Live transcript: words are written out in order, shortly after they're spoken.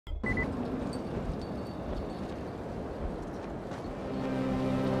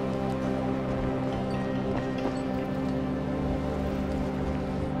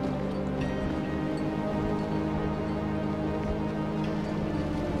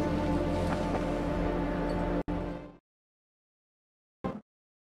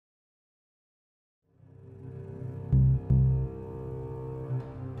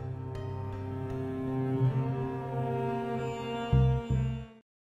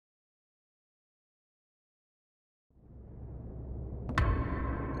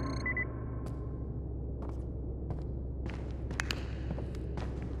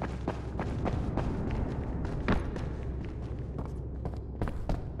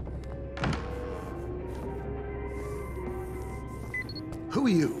Who are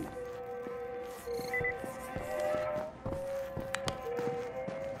you?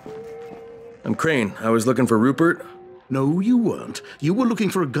 I'm Crane. I was looking for Rupert. No, you weren't. You were looking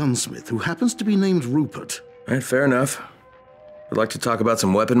for a gunsmith who happens to be named Rupert. All right, fair enough. I'd like to talk about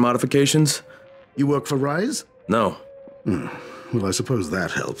some weapon modifications. You work for Rise? No. Well, I suppose that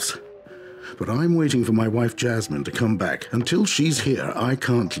helps. But I'm waiting for my wife Jasmine to come back. Until she's here, I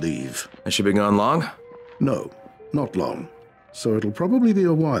can't leave. Has she been gone long? No, not long. So it'll probably be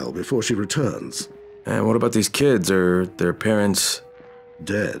a while before she returns. And what about these kids? Are their parents...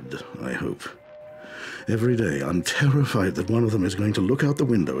 Dead, I hope. Every day, I'm terrified that one of them is going to look out the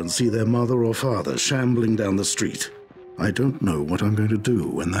window and see their mother or father shambling down the street. I don't know what I'm going to do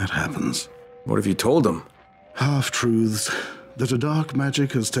when that happens. What have you told them? Half-truths. That a dark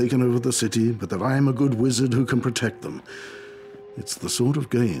magic has taken over the city, but that I am a good wizard who can protect them. It's the sort of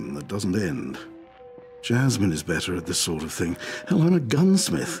game that doesn't end. Jasmine is better at this sort of thing. Hell, I'm a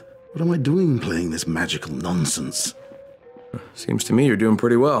gunsmith. What am I doing playing this magical nonsense? Seems to me you're doing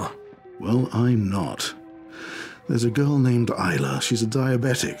pretty well. Well, I'm not. There's a girl named Isla. She's a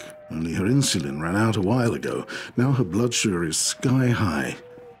diabetic. Only her insulin ran out a while ago. Now her blood sugar is sky high.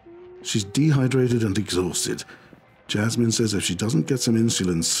 She's dehydrated and exhausted. Jasmine says if she doesn't get some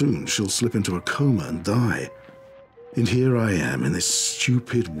insulin soon, she'll slip into a coma and die. And here I am in this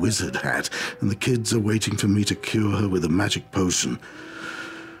stupid wizard hat, and the kids are waiting for me to cure her with a magic potion.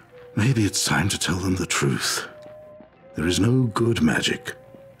 Maybe it's time to tell them the truth. There is no good magic,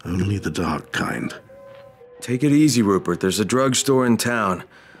 only the dark kind. Take it easy, Rupert. There's a drugstore in town.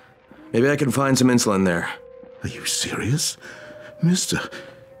 Maybe I can find some insulin there. Are you serious? Mister,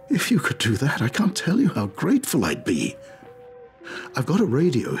 if you could do that, I can't tell you how grateful I'd be. I've got a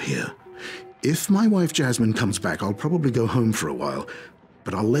radio here. If my wife Jasmine comes back, I'll probably go home for a while,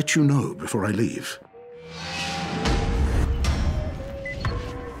 but I'll let you know before I leave.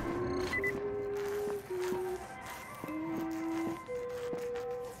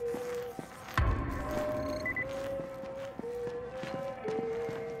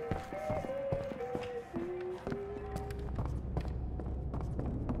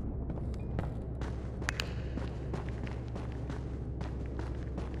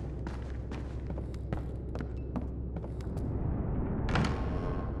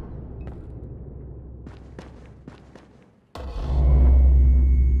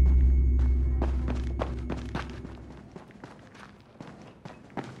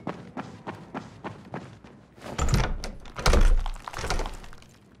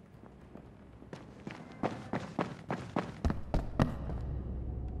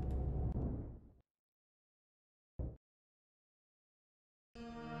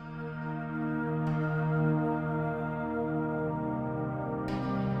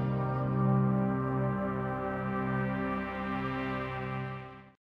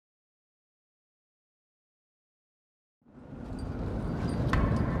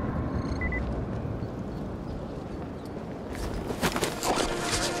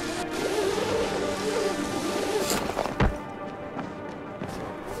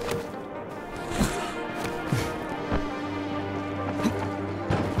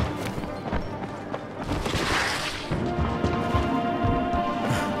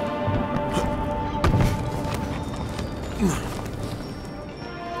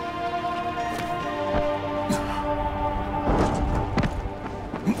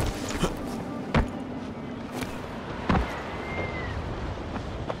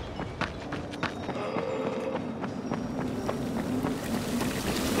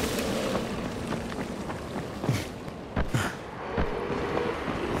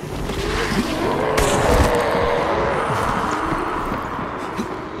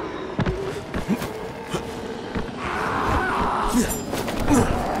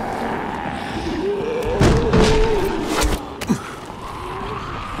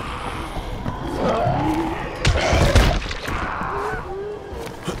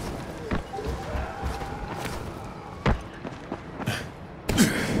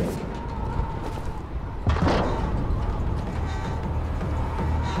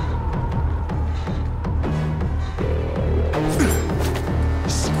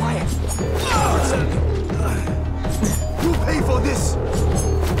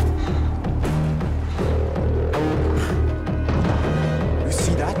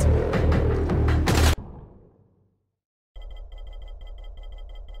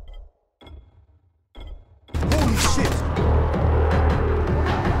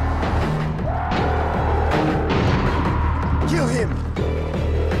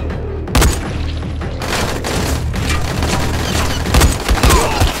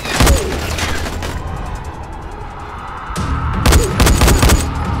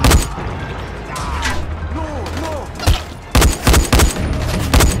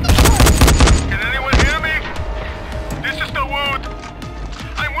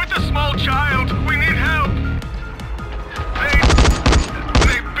 small child. We need help.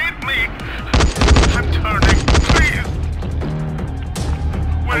 They beat me. I'm turning. Please.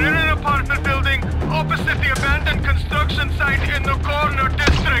 We're in an apartment building opposite the abandoned construction site in the corner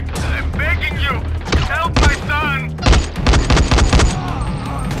district. I'm begging you. Help my son.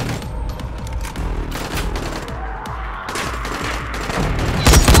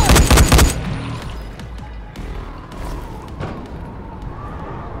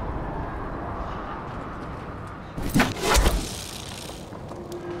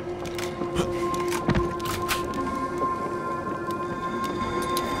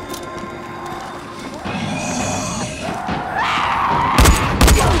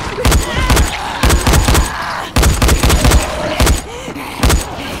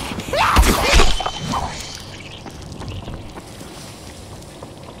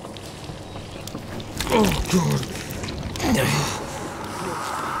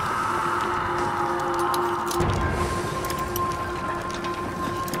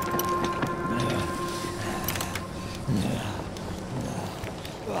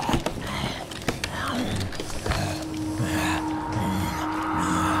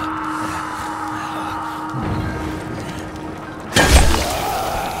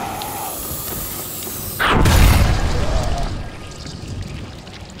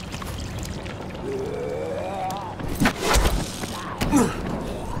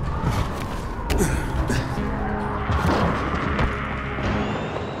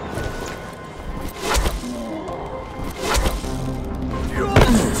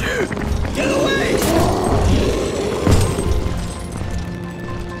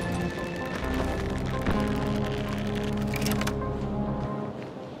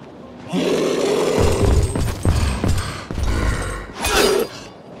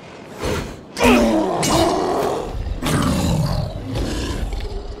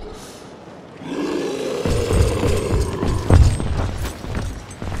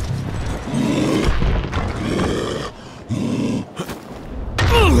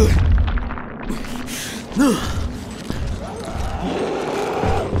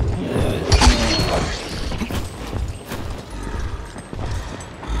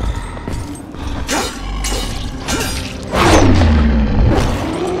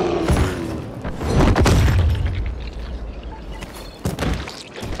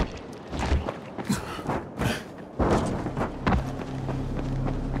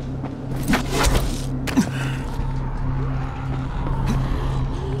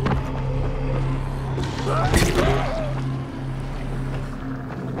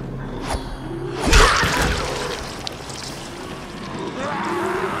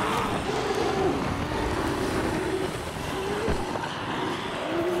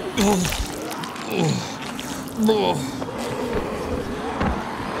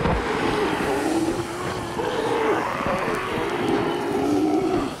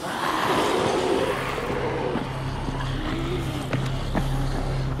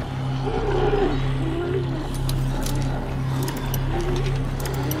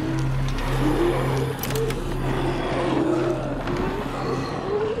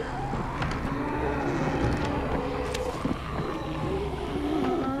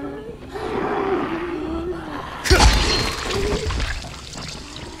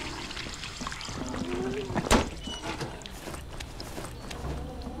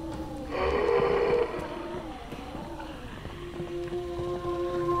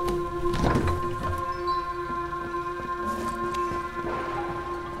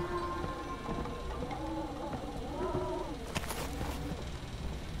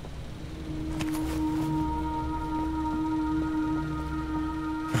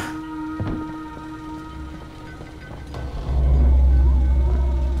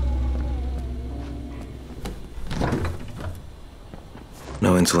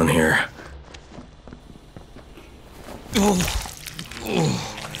 No insulin here.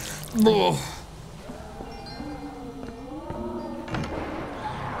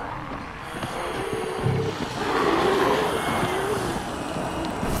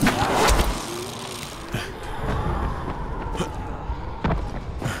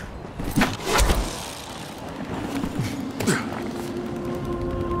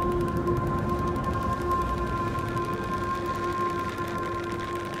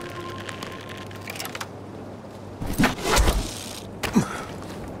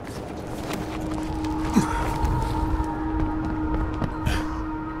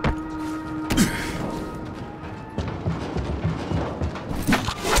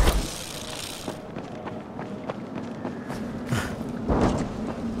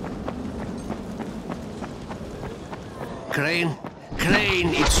 Crane,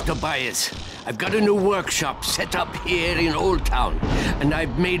 Crane, it's Tobias. I've got a new workshop set up here in Old Town, and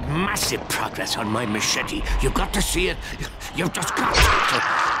I've made massive progress on my machete. You've got to see it. You've just got to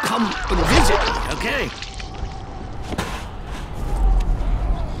come and visit me, okay?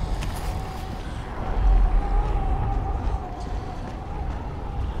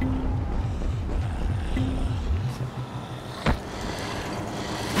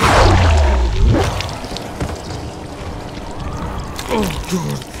 Oh,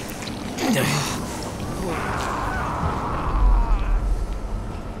 God.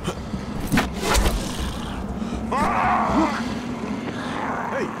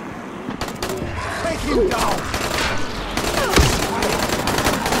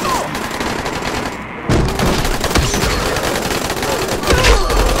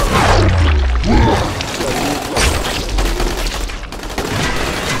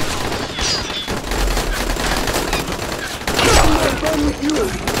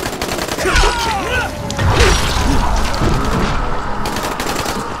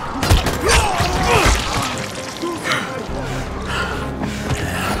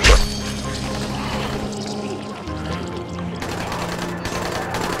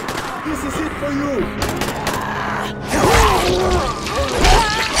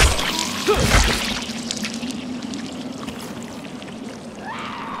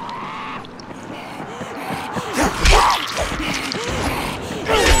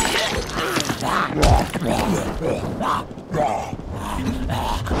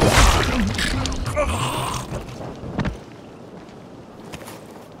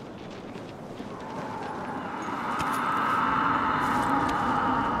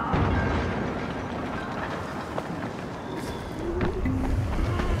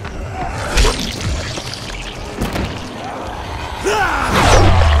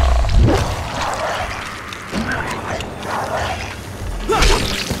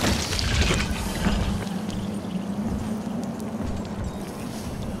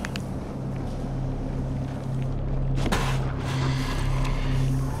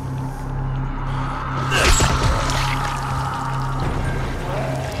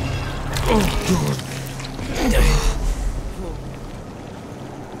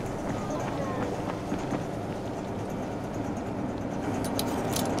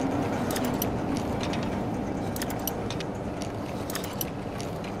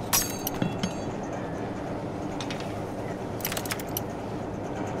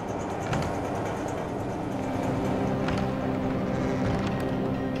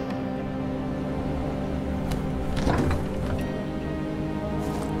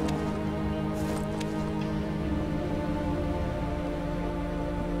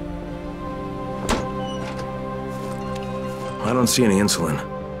 I don't see any insulin.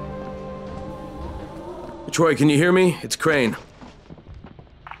 Troy, can you hear me? It's Crane.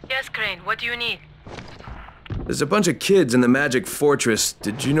 Yes, Crane. What do you need? There's a bunch of kids in the Magic Fortress.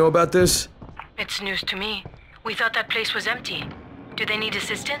 Did you know about this? It's news to me. We thought that place was empty. Do they need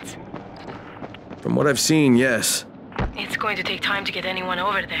assistance? From what I've seen, yes. It's going to take time to get anyone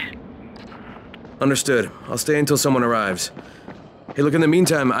over there. Understood. I'll stay until someone arrives. Hey, look, in the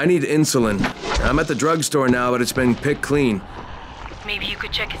meantime, I need insulin. I'm at the drugstore now, but it's been picked clean. Maybe you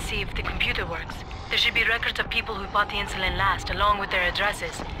could check and see if the computer works. There should be records of people who bought the insulin last, along with their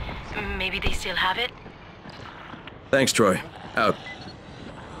addresses. Maybe they still have it? Thanks, Troy. Out.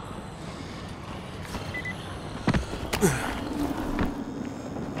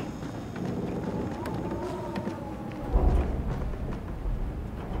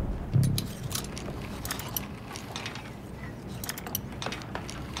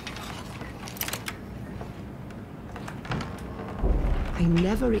 I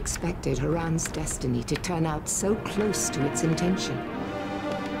never expected Haran's destiny to turn out so close to its intention.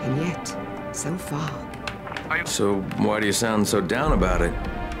 And yet, so far. So, why do you sound so down about it?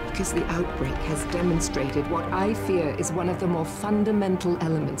 Because the outbreak has demonstrated what I fear is one of the more fundamental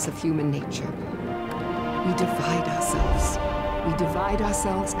elements of human nature. We divide ourselves. We divide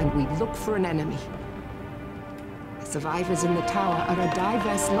ourselves and we look for an enemy. The survivors in the tower are a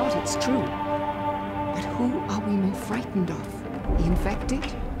diverse lot, it's true. But who are we more frightened of? The infected?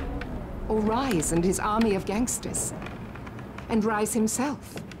 Or Rise and his army of gangsters? And Rise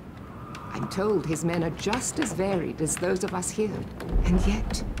himself? I'm told his men are just as varied as those of us here. And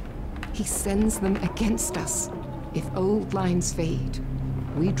yet, he sends them against us. If old lines fade,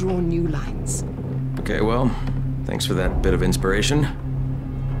 we draw new lines. Okay, well, thanks for that bit of inspiration.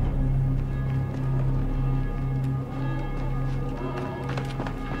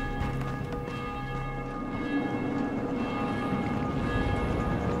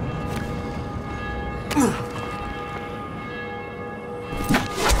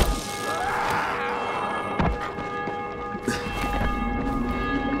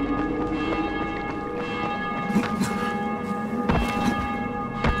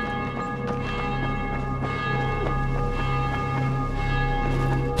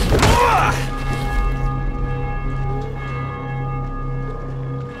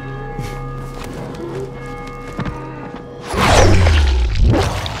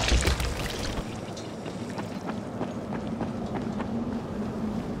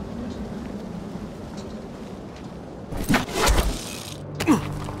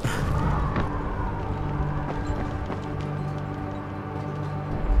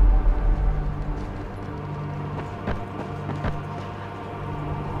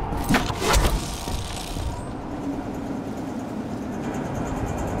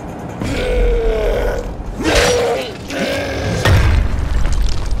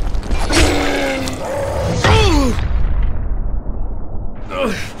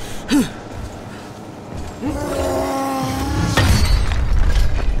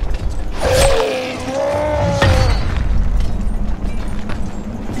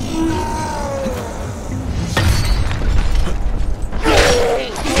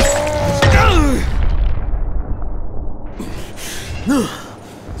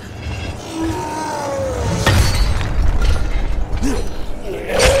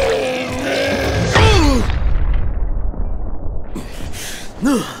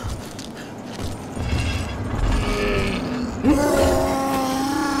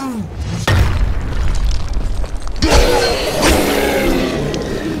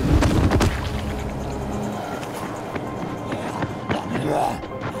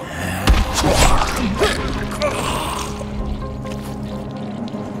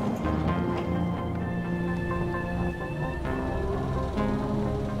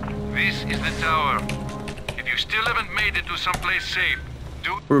 This is the tower. If you still haven't made it to someplace safe,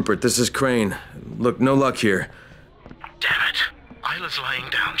 do... Rupert, this is Crane. Look, no luck here. Damn it. Isla's lying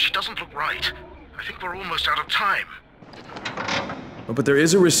down. She doesn't look right. I think we're almost out of time. Oh, but there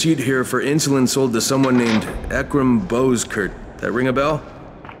is a receipt here for insulin sold to someone named Ekram Boskert. That ring a bell?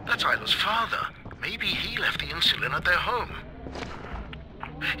 That's Isla's father. Maybe he left the insulin at their home.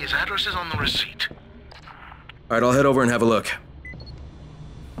 His address is on the receipt. All right, I'll head over and have a look.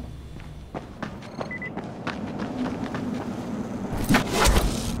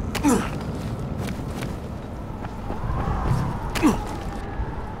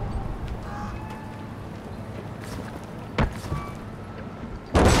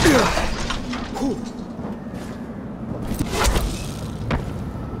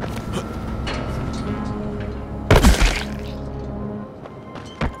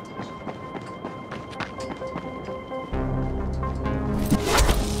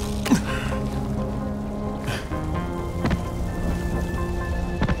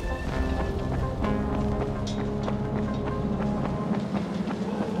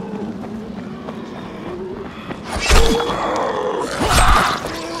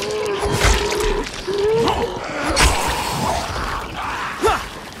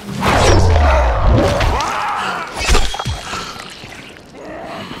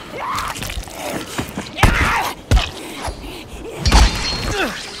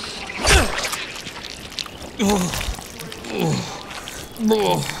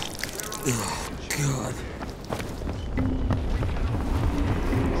 God.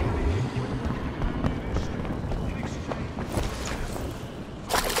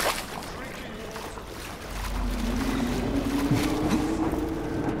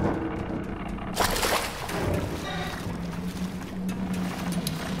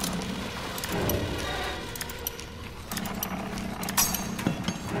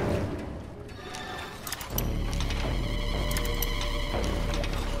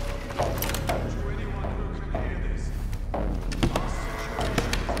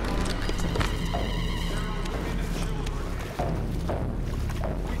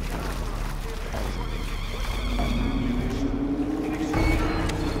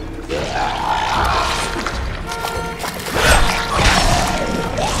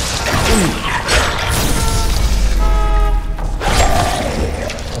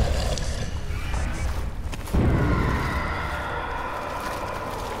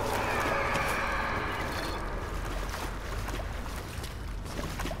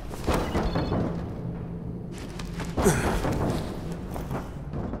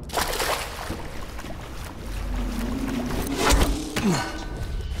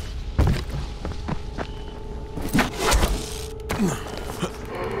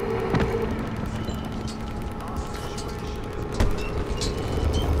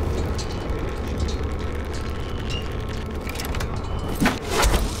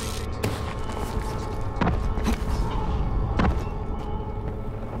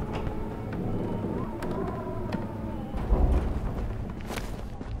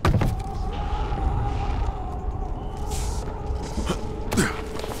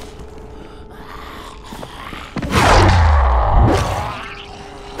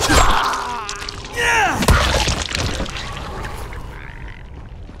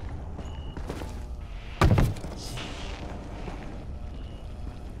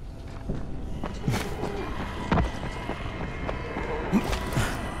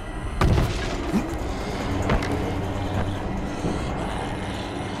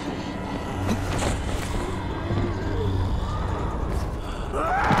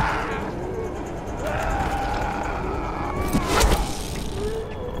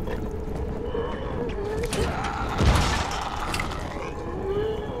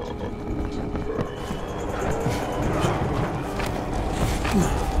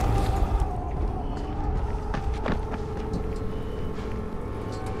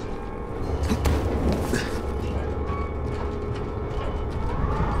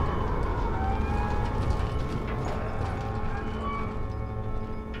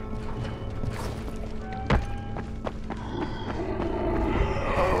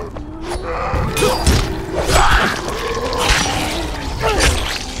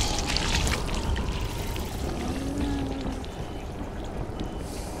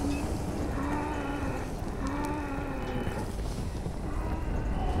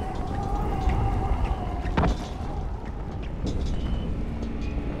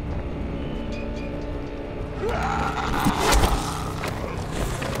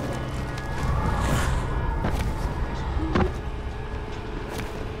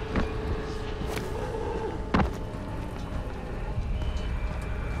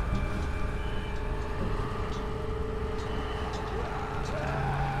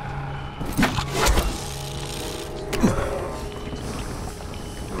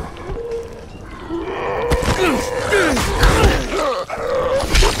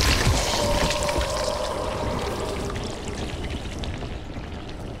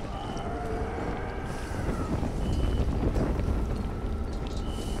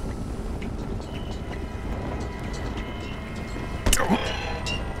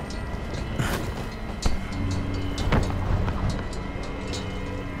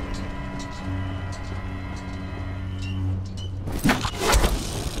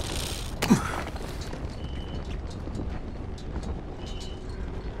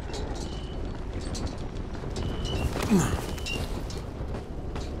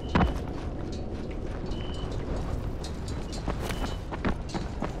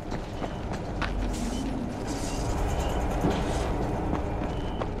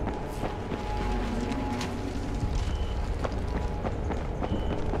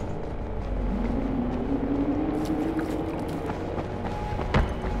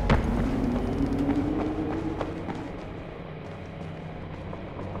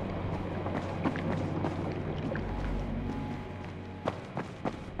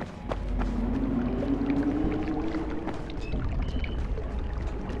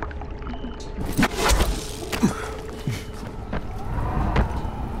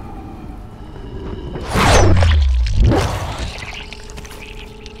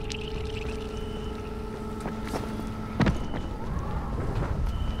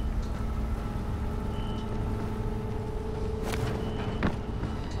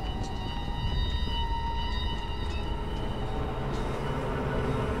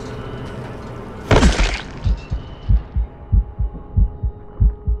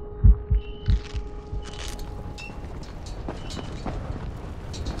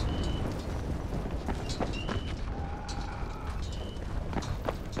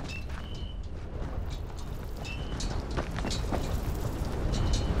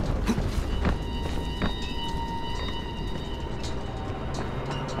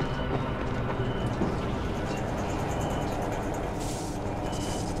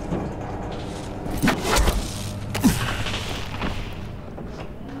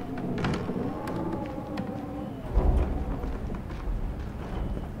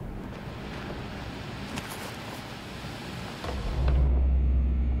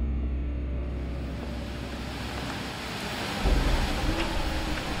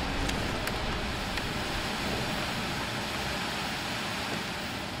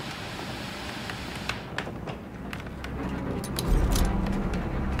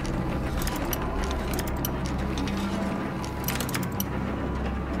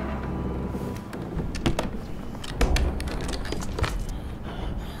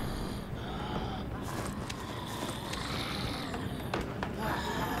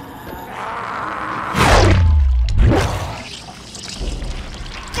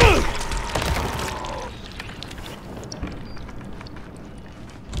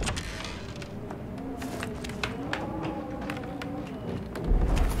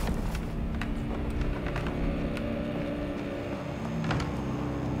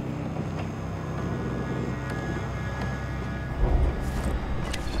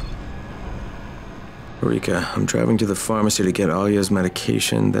 Rika, I'm driving to the pharmacy to get Alia's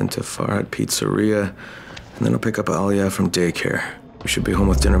medication, then to Farhat Pizzeria, and then I'll pick up Alia from daycare. We should be home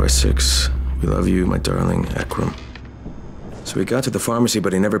with dinner by 6. We love you, my darling Ekram. So he got to the pharmacy,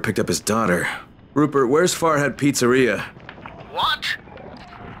 but he never picked up his daughter. Rupert, where's Farhat Pizzeria? What?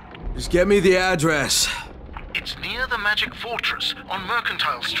 Just get me the address. It's near the Magic Fortress on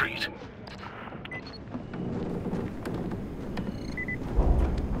Mercantile Street.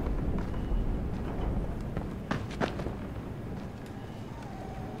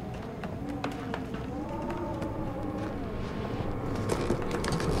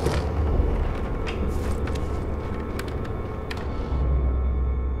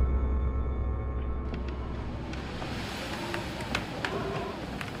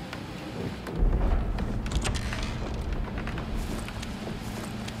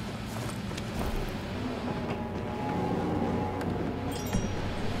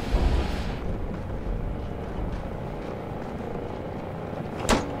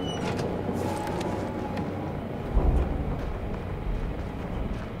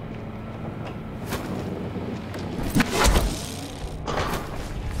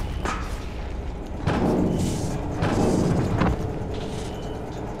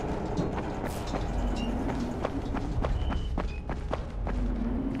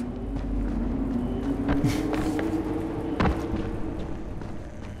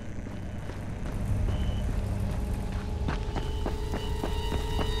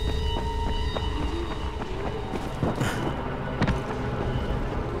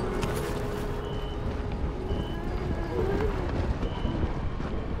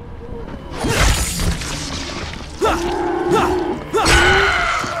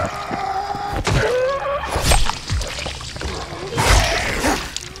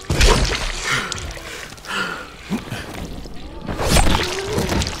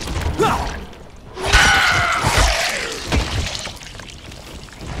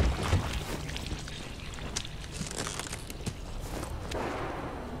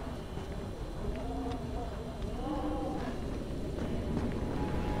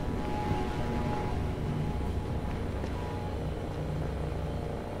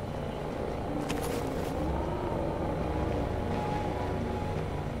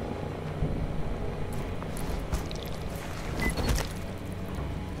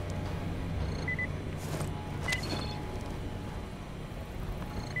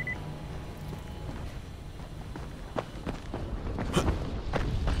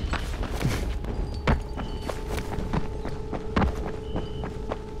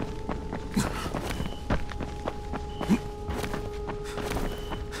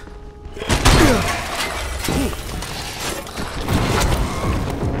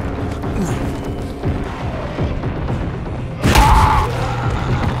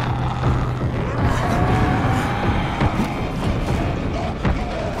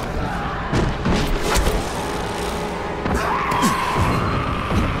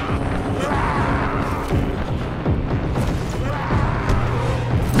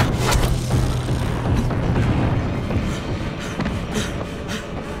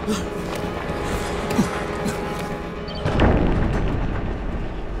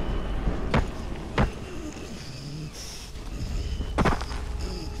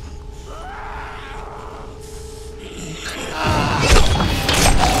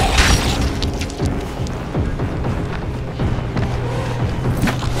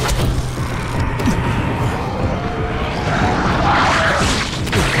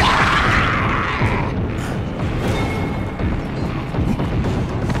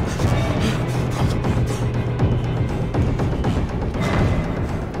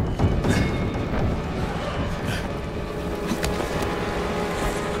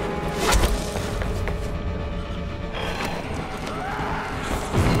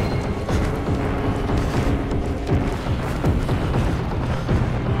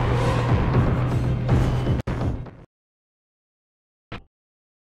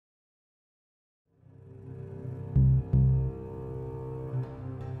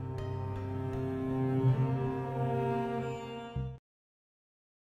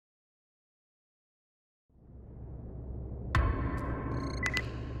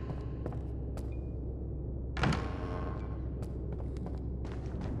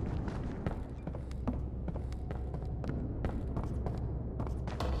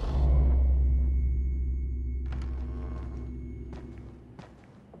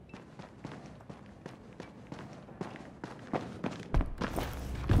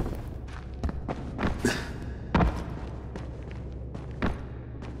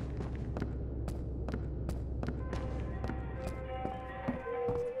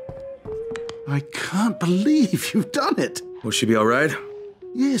 I can't believe you've done it. Will she be all right?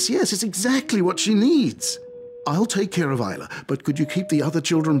 Yes, it's exactly what she needs. I'll take care of Isla, but could you keep the other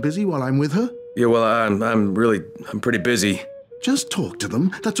children busy while I'm with her? Yeah, well, I'm pretty busy. Just talk to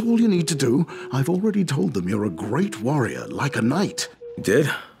them. That's all you need to do. I've already told them you're a great warrior, like a knight. You did?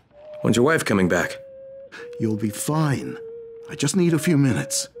 When's your wife coming back? You'll be fine. I just need a few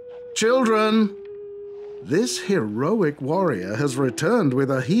minutes. Children! This heroic warrior has returned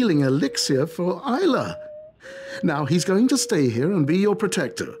with a healing elixir for Isla. Now he's going to stay here and be your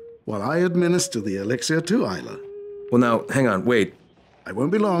protector, while I administer the elixir to Isla. Well, now, hang on, wait. I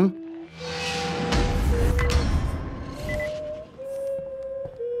won't be long.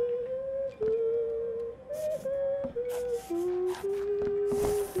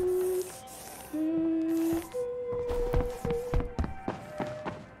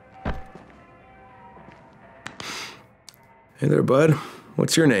 Hey there, bud.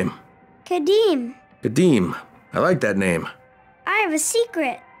 What's your name? Kadeem, Kadeem. I like that name. I have a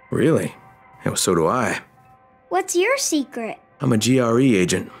secret. Really? Yeah, well, so do I. What's your secret? I'm a GRE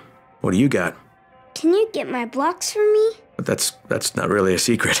agent. What do you got? Can you get my blocks for me? But that's not really a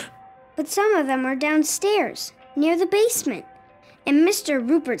secret. But some of them are downstairs, near the basement. And Mr.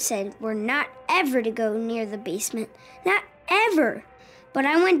 Rupert said we're not ever to go near the basement. Not ever. But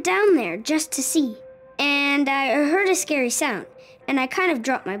I went down there just to see. And I heard a scary sound, and I kind of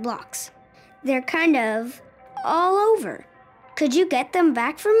dropped my blocks. They're kind of all over. Could you get them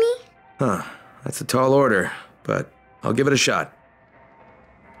back for me? Huh. That's a tall order, but I'll give it a shot.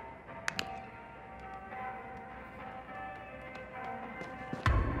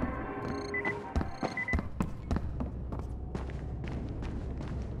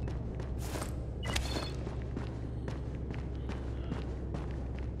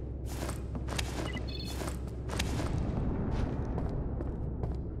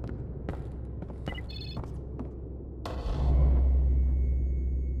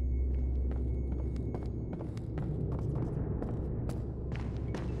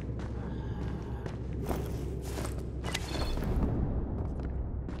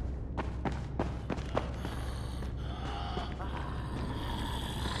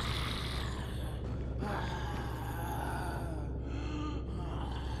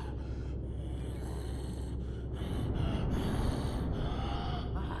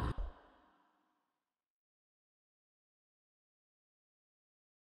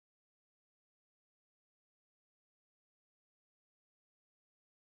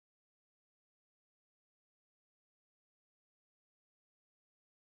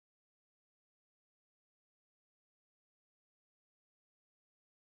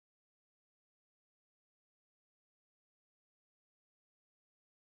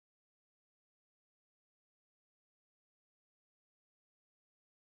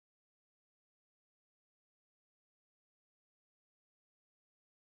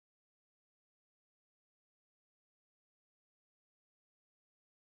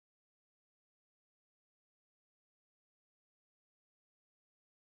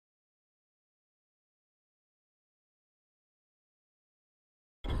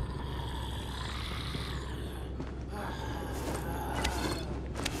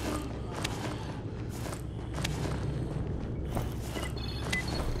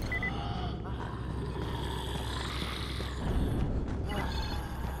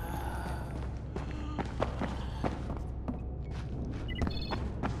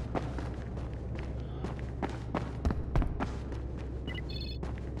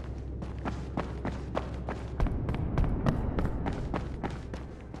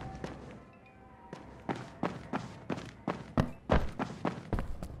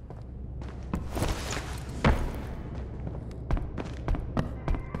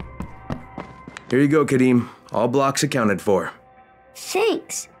 Here you go, Kadeem. All blocks accounted for.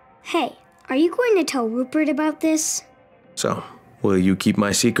 Thanks. Hey, are you going to tell Rupert about this? So, will you keep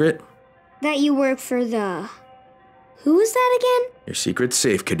my secret? That you work for the... Who was that again? Your secret's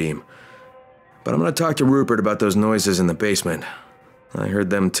safe, Kadeem. But I'm gonna talk to Rupert about those noises in the basement. I heard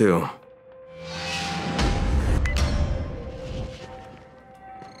them too.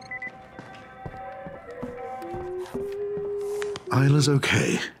 Isla's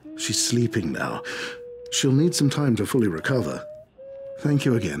okay. She's sleeping now. She'll need some time to fully recover. Thank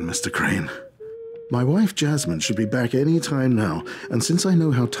you again, Mr. Crane. My wife Jasmine should be back any time now, and since I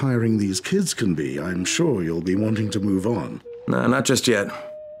know how tiring these kids can be, I'm sure you'll be wanting to move on. No, not just yet.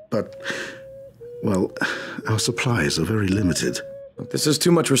 But, well, our supplies are very limited. Look, this is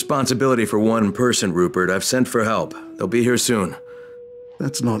too much responsibility for one person, Rupert. I've sent for help. They'll be here soon.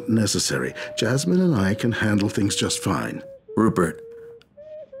 That's not necessary. Jasmine and I can handle things just fine. Rupert,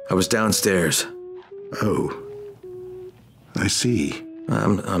 I was downstairs. Oh. I see.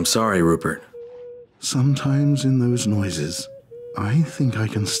 I'm sorry, Rupert. Sometimes in those noises, I think I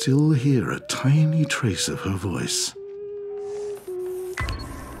can still hear a tiny trace of her voice.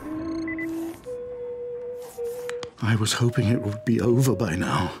 I was hoping it would be over by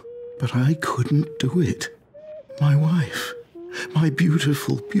now, but I couldn't do it. My wife, my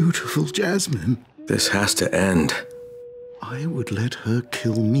beautiful, beautiful Jasmine. This has to end. I would let her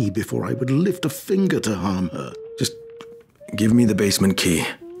kill me before I would lift a finger to harm her. Just give me the basement key.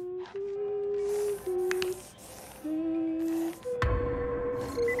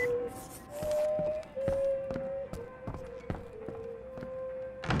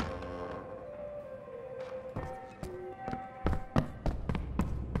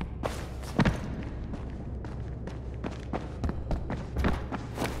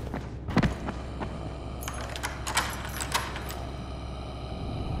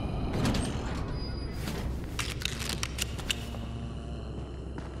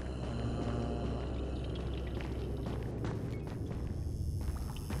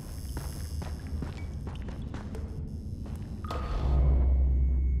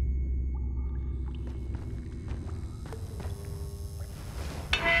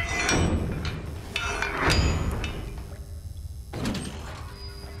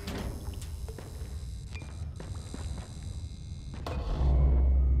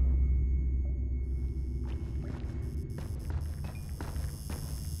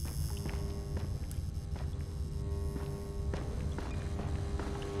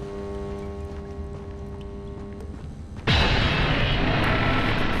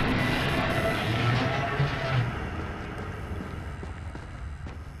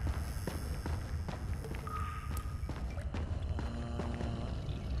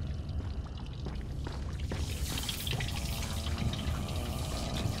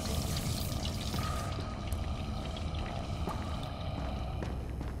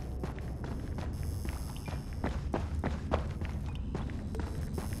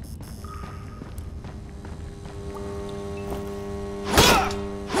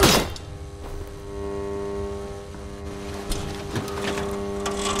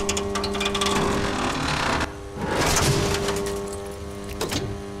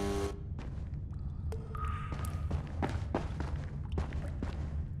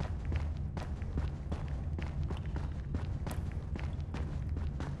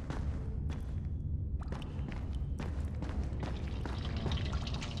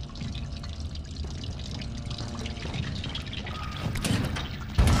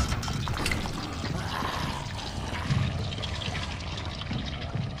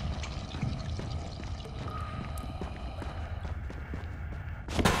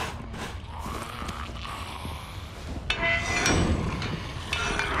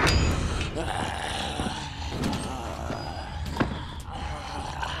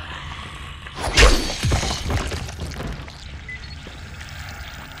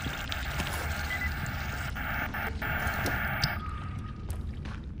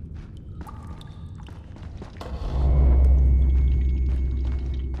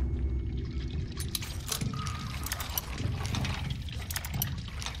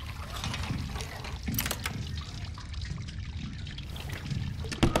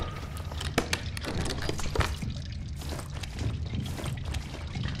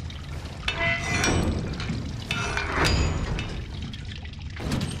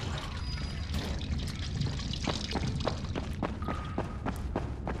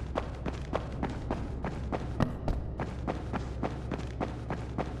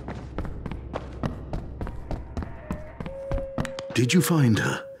 Did you find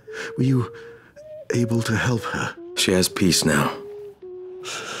her? Were you able to help her? She has peace now.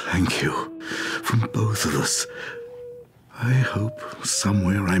 Thank you. From both of us. I hope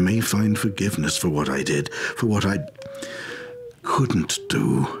somewhere I may find forgiveness for what I did, for what I couldn't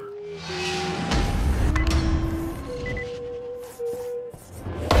do.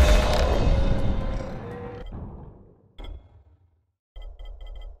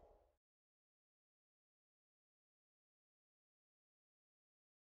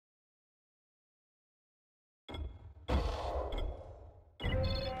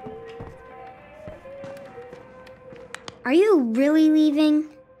 Are you really leaving?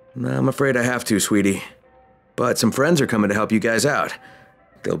 I'm afraid I have to, sweetie. But some friends are coming to help you guys out.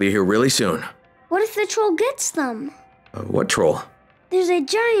 They'll be here really soon. What if the troll gets them? What troll? There's a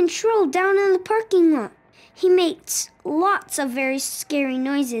giant troll down in the parking lot. He makes lots of very scary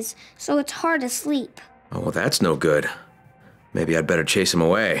noises, so it's hard to sleep. Oh, well, that's no good. Maybe I'd better chase him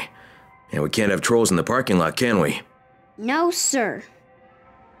away. And we can't have trolls in the parking lot, can we? No, sir.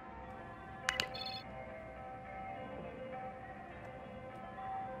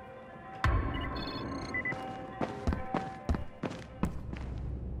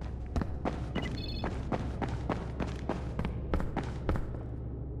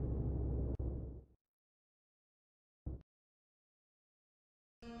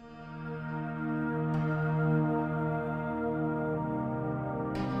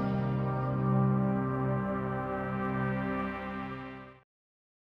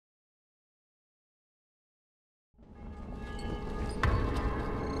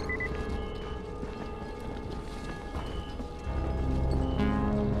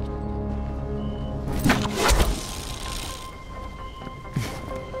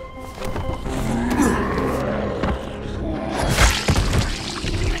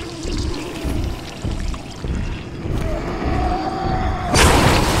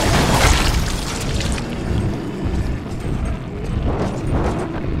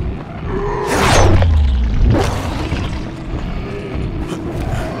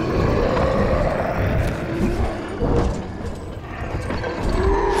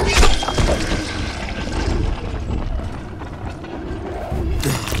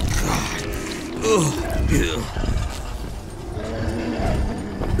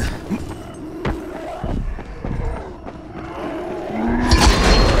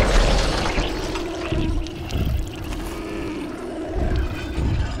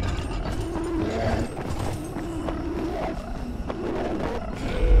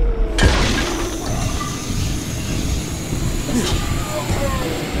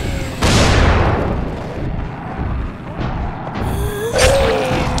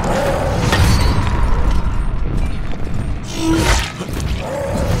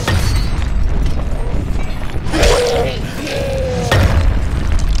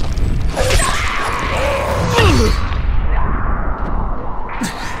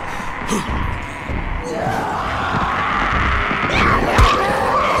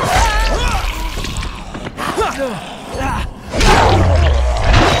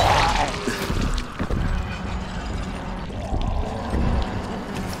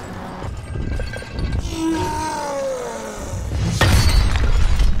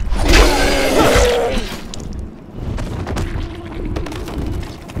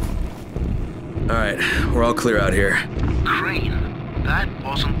 We're all clear out here. Crane, that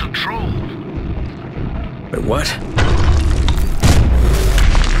wasn't the troll. Wait, what?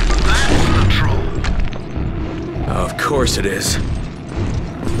 That's the troll. Oh, of course it is.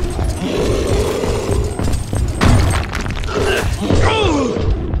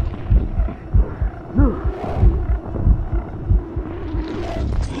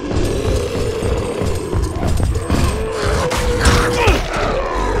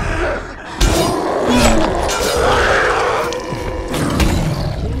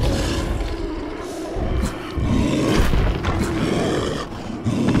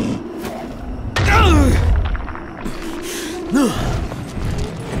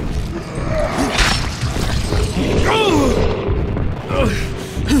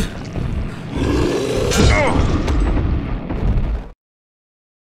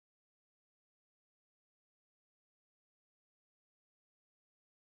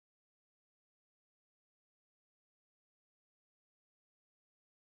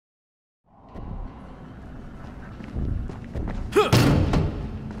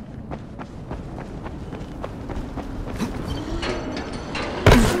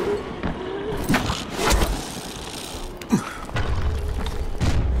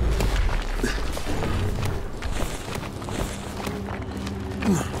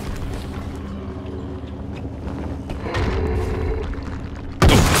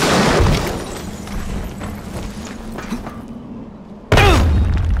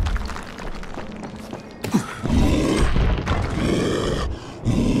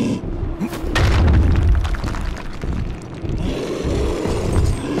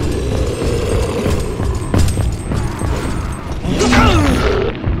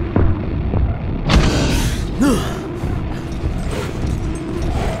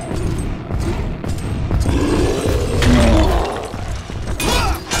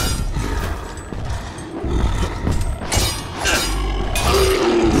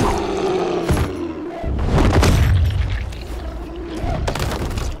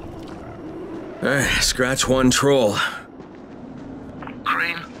 Scratch one troll.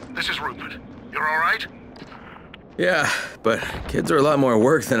 Crane, this is Rupert. You're all right? Yeah, but kids are a lot more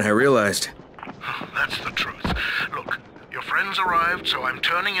work than I realized. That's the truth. Look, your friends arrived, so I'm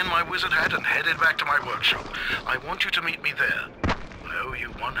turning in my wizard hat and headed back to my workshop. I want you to meet me there. I owe you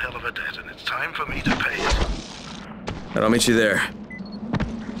one hell of a debt, and it's time for me to pay it. And I'll meet you there.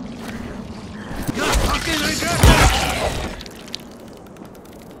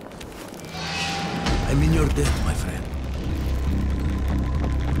 I'm in your debt, my friend.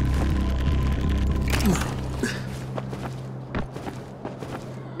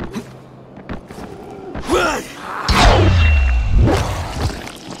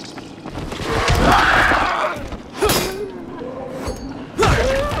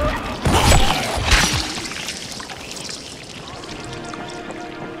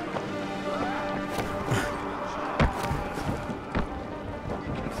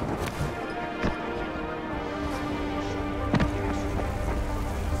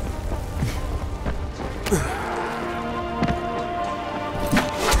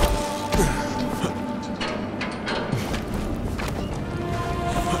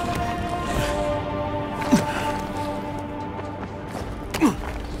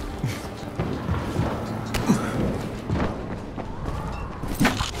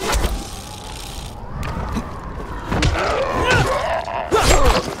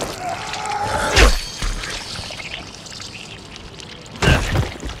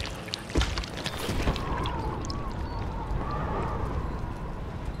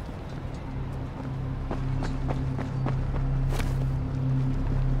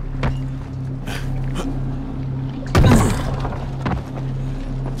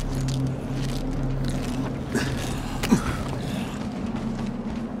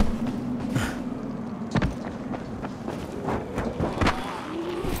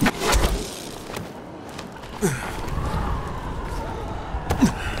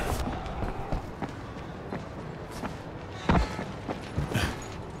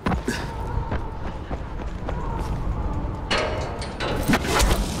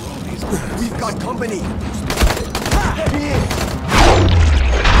 got company!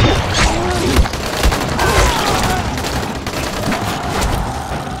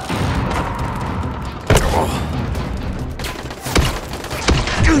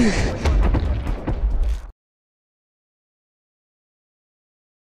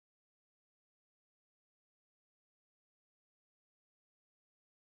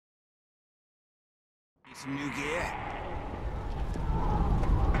 Need some new gear?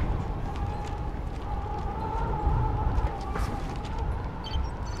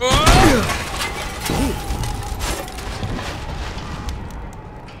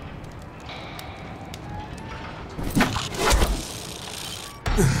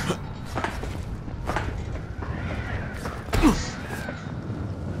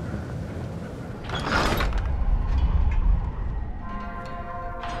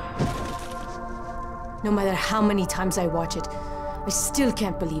 No matter how many times I watch it, I still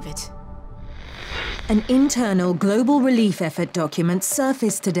can't believe it. An internal global relief effort document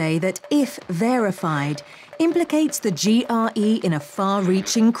surfaced today that, if verified, implicates the GRE in a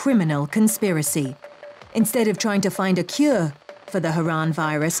far-reaching criminal conspiracy. Instead of trying to find a cure for the Haran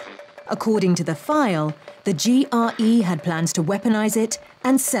virus, according to the file, the GRE had plans to weaponize it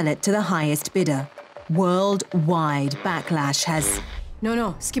and sell it to the highest bidder. Worldwide backlash has...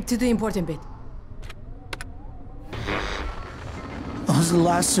 No, skip to the important bit. I was the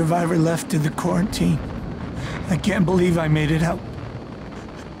last survivor left in the quarantine. I can't believe I made it out.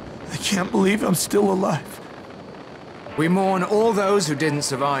 I can't believe I'm still alive. We mourn all those who didn't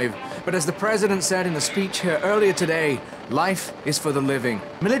survive, but as the President said in a speech here earlier today, life is for the living.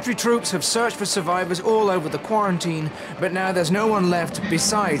 Military troops have searched for survivors all over the quarantine, but now there's no one left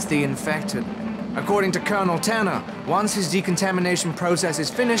besides the infected. According to Colonel Tanner, once his decontamination process is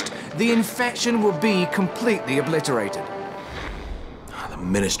finished, the infection will be completely obliterated. The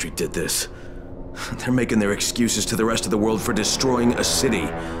Ministry did this. They're making their excuses to the rest of the world for destroying a city.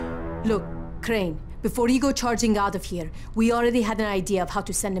 Look, Crane, before you go charging out of here, we already had an idea of how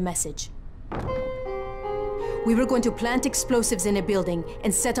to send a message. We were going to plant explosives in a building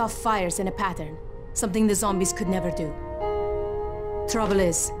and set off fires in a pattern, something the zombies could never do. Trouble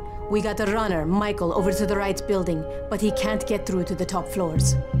is, we got the runner, Michael, over to the right building, but he can't get through to the top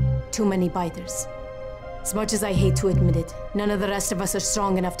floors. Too many biters. As much as I hate to admit it, none of the rest of us are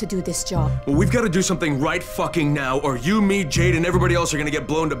strong enough to do this job. Well, we've got to do something right fucking now, or you, me, Jade, and everybody else are gonna get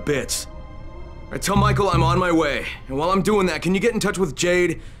blown to bits. I tell Michael I'm on my way, and while I'm doing that, can you get in touch with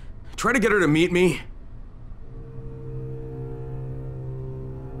Jade? Try to get her to meet me.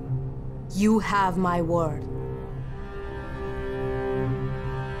 You have my word.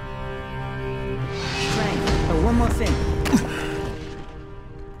 Frank, one more thing.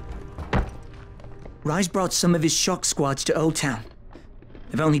 Rise brought some of his shock squads to Old Town.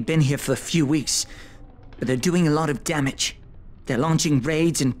 They've only been here for a few weeks, but they're doing a lot of damage. They're launching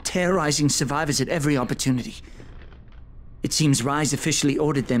raids and terrorizing survivors at every opportunity. It seems Rise officially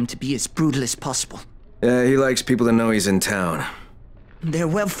ordered them to be as brutal as possible. Yeah, he likes people to know he's in town. They're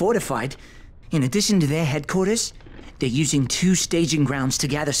well fortified. In addition to their headquarters, they're using 2 staging grounds to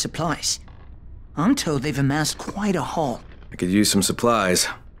gather supplies. I'm told they've amassed quite a haul. I could use some supplies.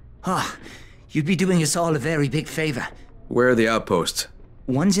 You'd be doing us all a very big favor. Where are the outposts?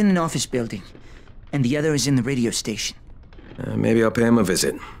 One's in an office building, and the other is in the radio station. Maybe I'll pay him a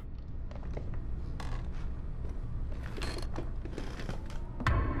visit.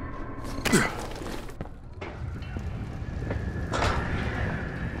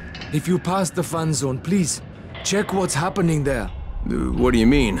 If you pass the fan zone, please, check what's happening there. What do you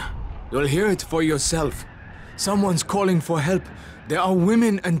mean? You'll hear it for yourself. Someone's calling for help. There are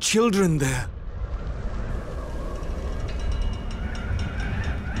women and children there.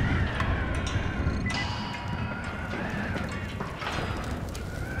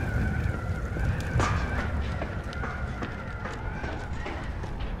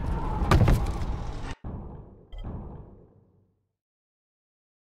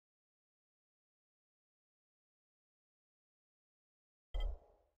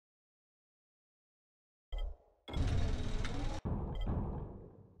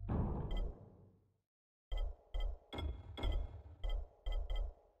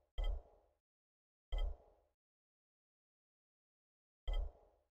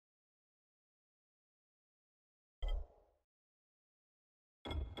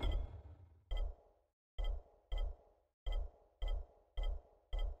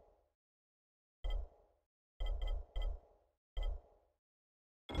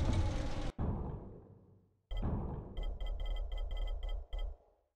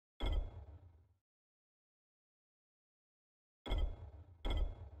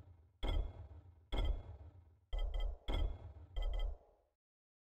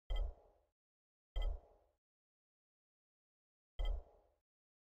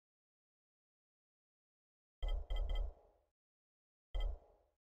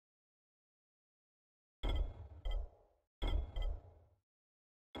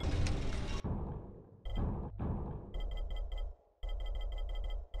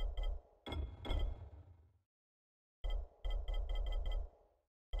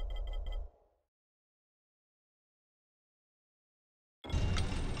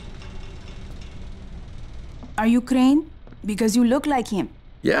 Are you Crane? Because you look like him.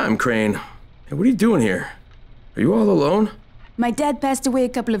 Yeah, I'm Crane. Hey, what are you doing here? Are you all alone? My dad passed away a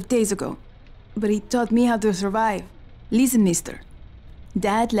couple of days ago, but he taught me how to survive. Listen, mister.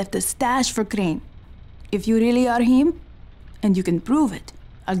 Dad left a stash for Crane. If you really are him, and you can prove it,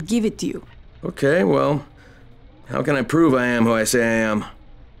 I'll give it to you. Okay, well, how can I prove I am who I say I am?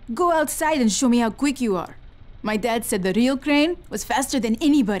 Go outside and show me how quick you are. My dad said the real Crane was faster than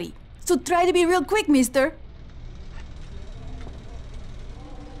anybody. So try to be real quick, mister.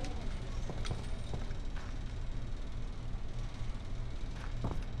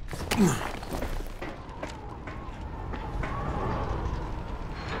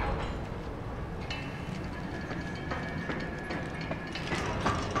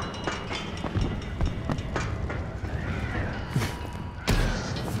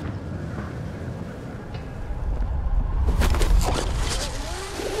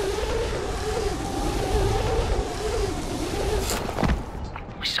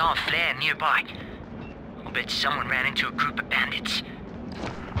 We saw a flare nearby. I'll bet someone ran into a group of bandits.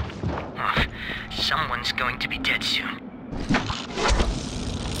 Oh, someone's going to be dead soon.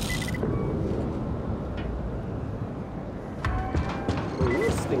 The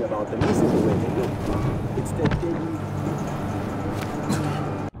worst thing about them isn't the way they look. It's that they...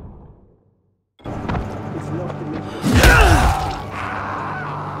 It's not the making.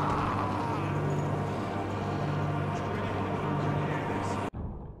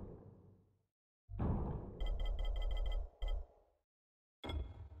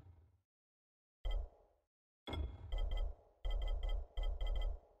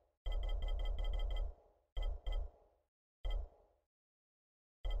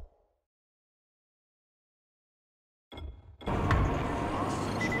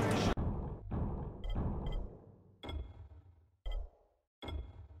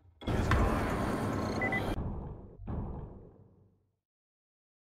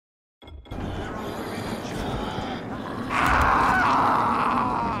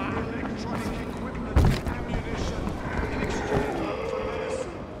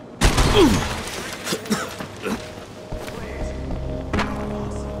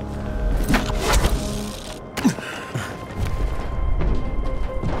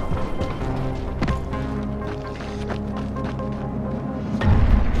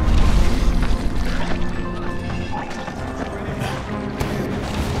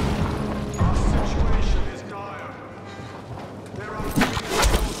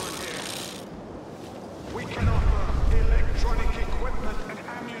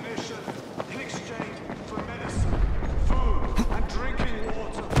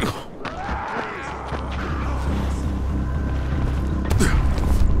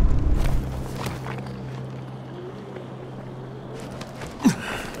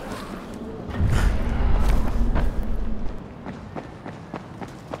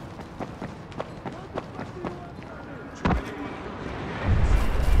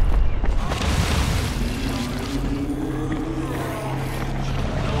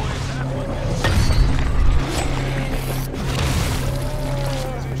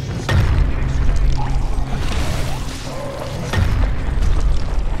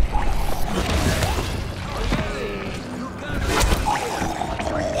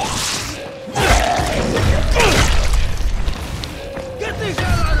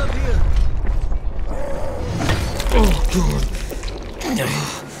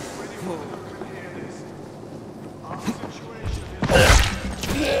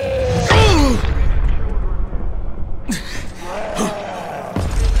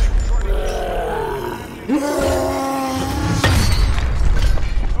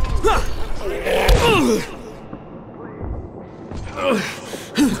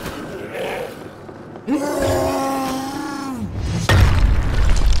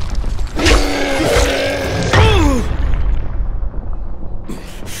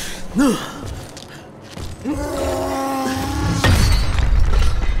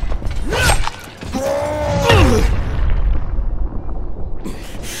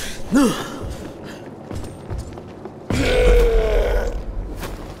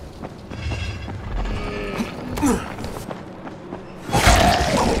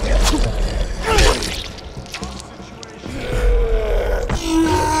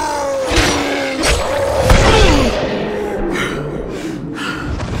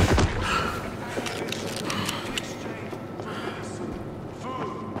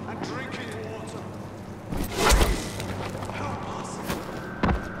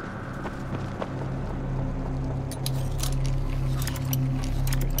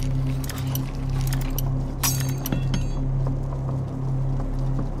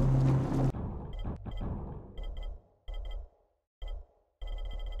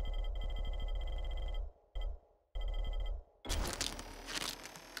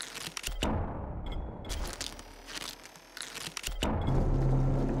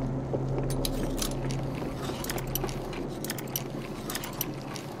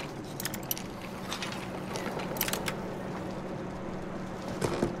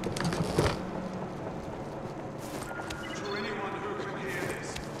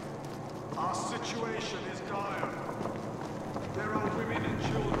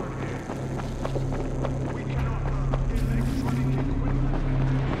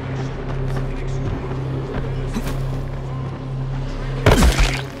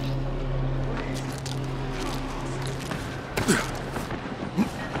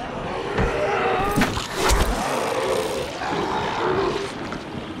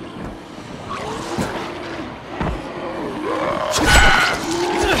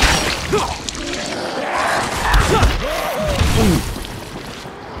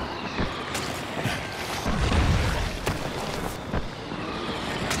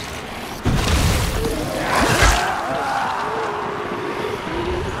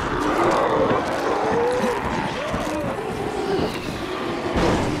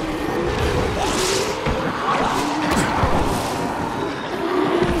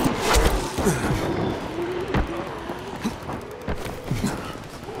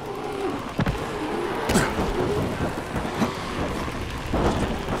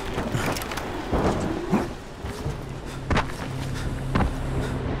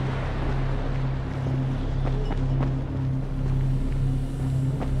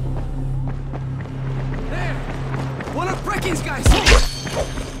 these guys!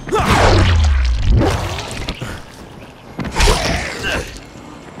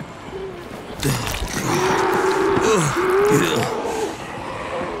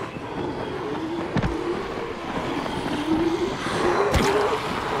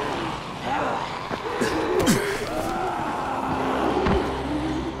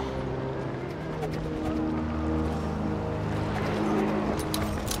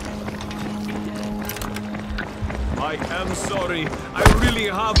 I am sorry. I really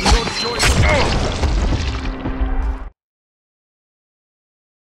have no choice.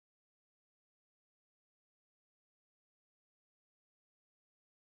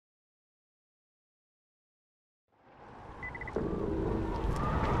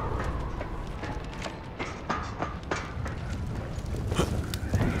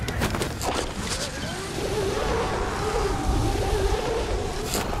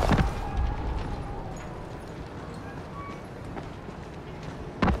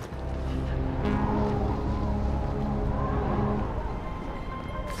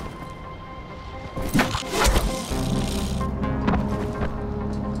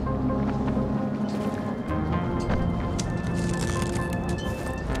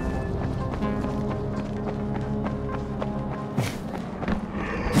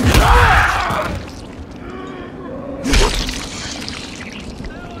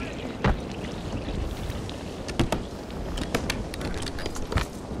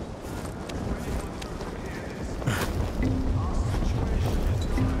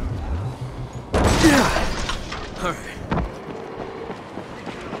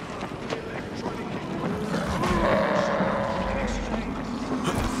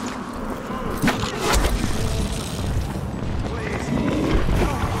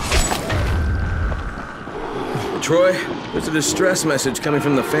 Troy, there's a distress message coming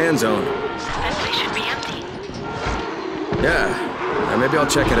from the fan zone. That place should be empty. Yeah, maybe I'll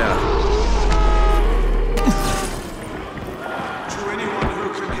check it out. To anyone who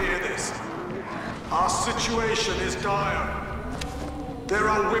can hear this, our situation is dire. There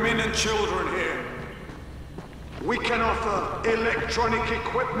are women and children here. We can offer electronic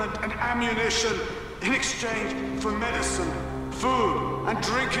equipment and ammunition in exchange for medicine, food, and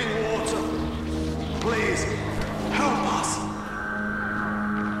drinking water. Please, help us.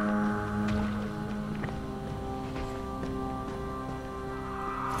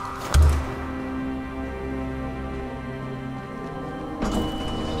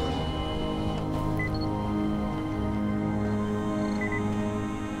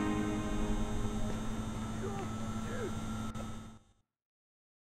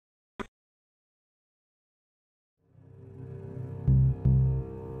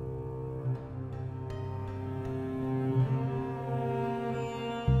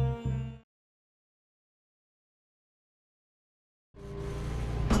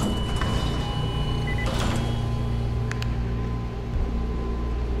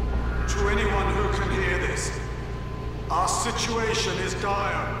 To anyone who can hear this, our situation is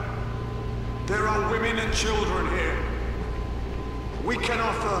dire. There are women and children here. We can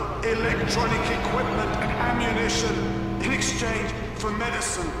offer electronic equipment and ammunition in exchange for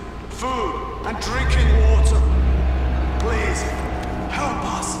medicine, food, and drinking water. Please, help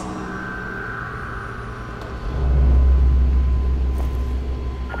us.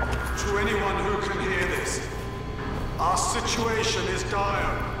 To anyone who can hear this, our situation is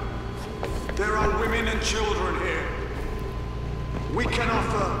dire. There are women and children here. We can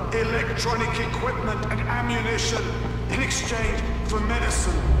offer electronic equipment and ammunition in exchange for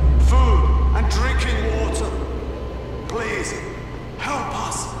medicine, food, and drinking water. Please, help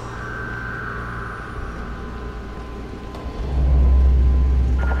us.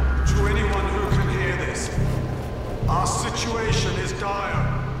 To anyone who can hear this, our situation is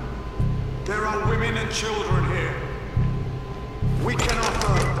dire. There are women and children here. We can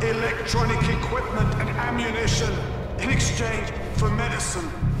offer electronic equipment and ammunition in exchange for medicine,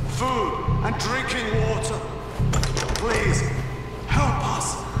 food, and drinking water. Please, help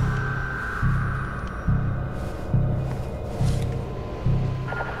us.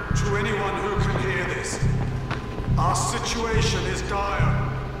 To anyone who can hear this, our situation is dire.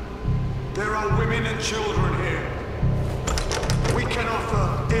 There are women and children here. We can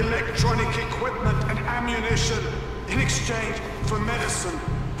offer electronic equipment and ammunition in exchange for medicine,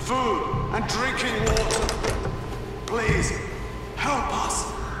 food, and drinking water. Please, help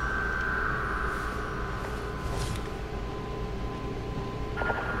us.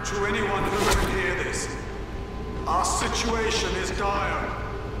 To anyone who can hear this, our situation is dire.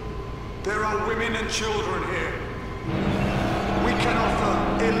 There are women and children here. We can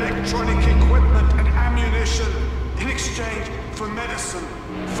offer electronic equipment and ammunition in exchange for medicine,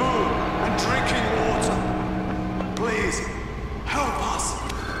 food, and drinking water. Please, help us.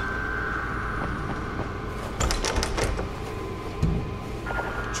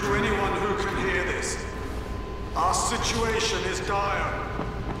 To anyone who can hear this, our situation is dire.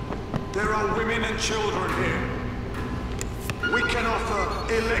 There are women and children here. We can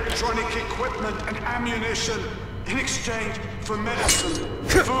offer electronic equipment and ammunition in exchange for medicine,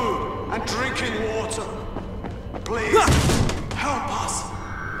 food, and drinking water. Please, help us.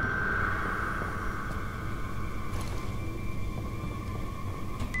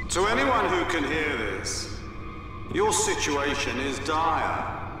 To anyone who can hear this, your situation is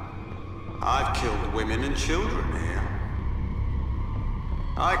dire. I've killed women and children here.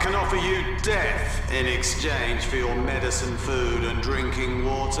 I can offer you death in exchange for your medicine, food, and drinking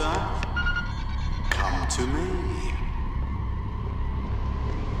water. Come to me.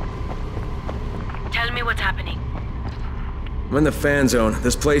 Tell me what's happening. I'm in the fan zone.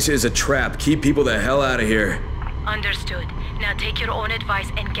 This place is a trap. Keep people the hell out of here. Understood. Now take your own advice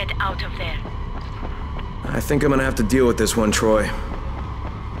and get out of there. I think I'm gonna have to deal with this one, Troy.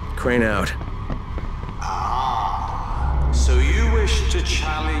 Crane out. Ah, so you wish to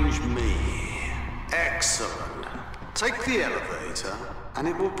challenge me. Excellent. Take the elevator, and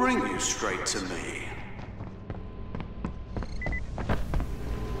it will bring you straight to me.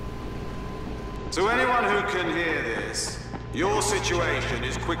 To anyone who can hear this, your situation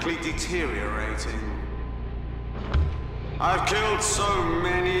is quickly deteriorating. I've killed so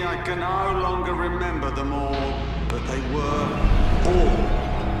many I can no longer remember them all, but they were all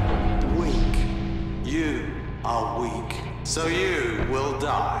weak. You are weak, so you will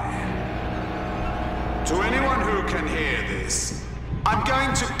die. To anyone who can hear this, I'm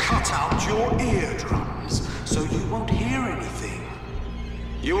going to cut out your eardrums, so you won't hear anything.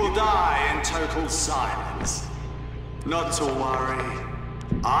 You will die in total silence. Not to worry.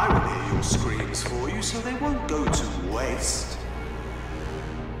 I will hear your screams for you, so they won't go to waste.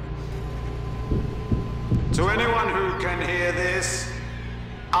 To anyone who can hear this,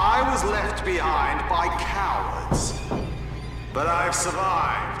 I was left behind by cowards. But I've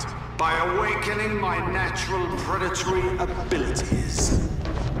survived by awakening my natural predatory abilities.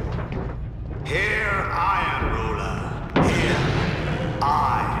 Here I am, ruler. Here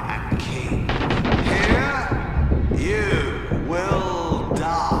I am king. Here you will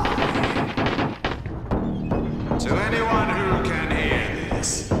die. To anyone who can hear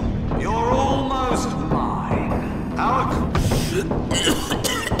this, you're almost mine. Our...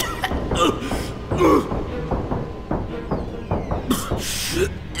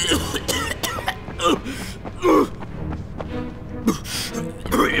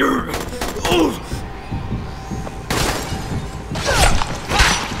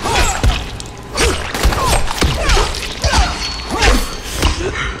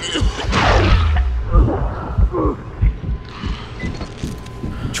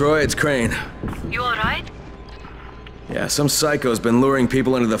 Troy, it's Crane. You alright? Yeah, some psycho's been luring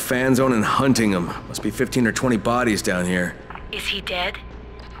people into the fan zone and hunting them. Must be 15 or 20 bodies down here. Is he dead?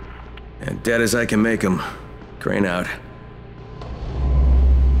 And dead as I can make them. Crane out.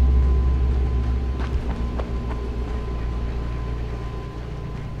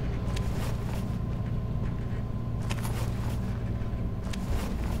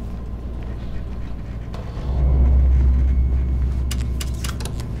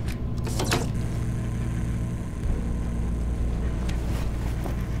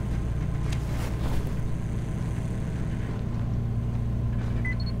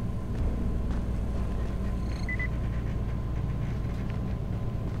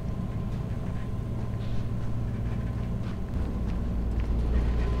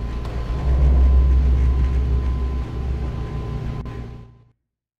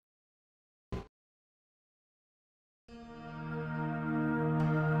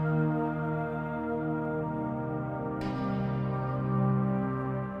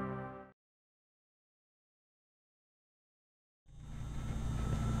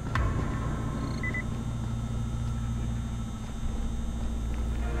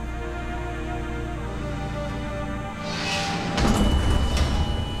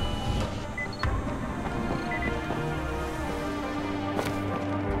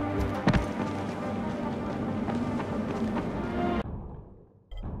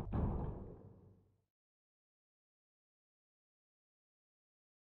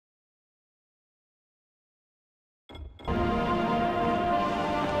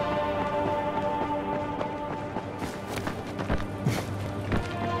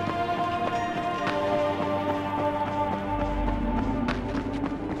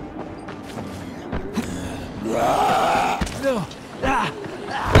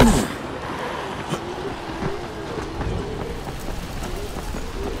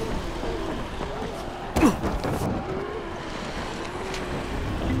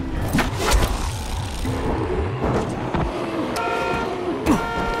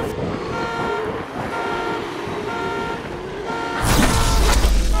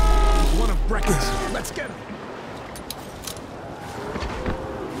 Let's get him.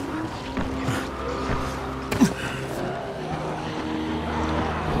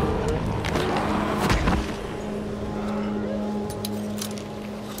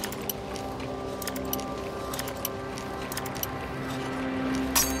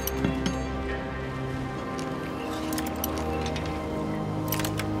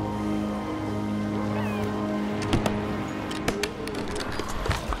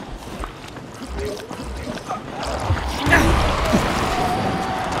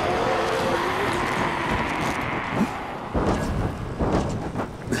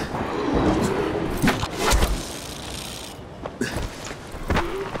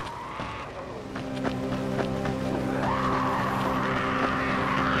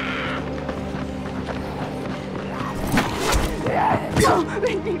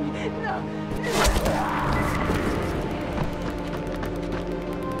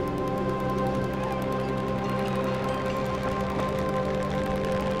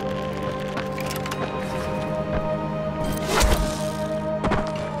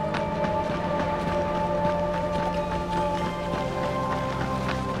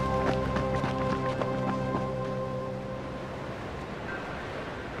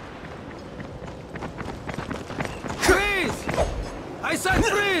 I said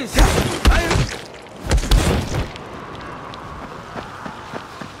freeze!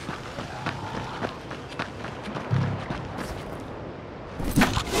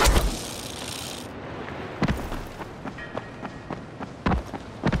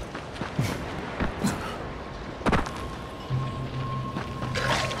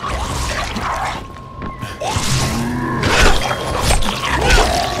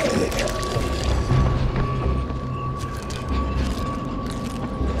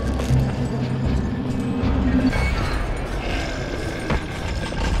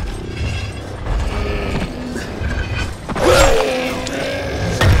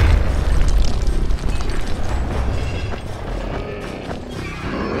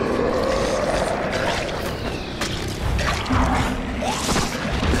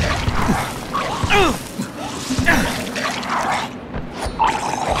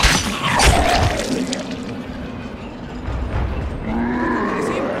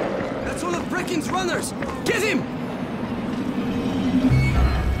 Runners! Get him!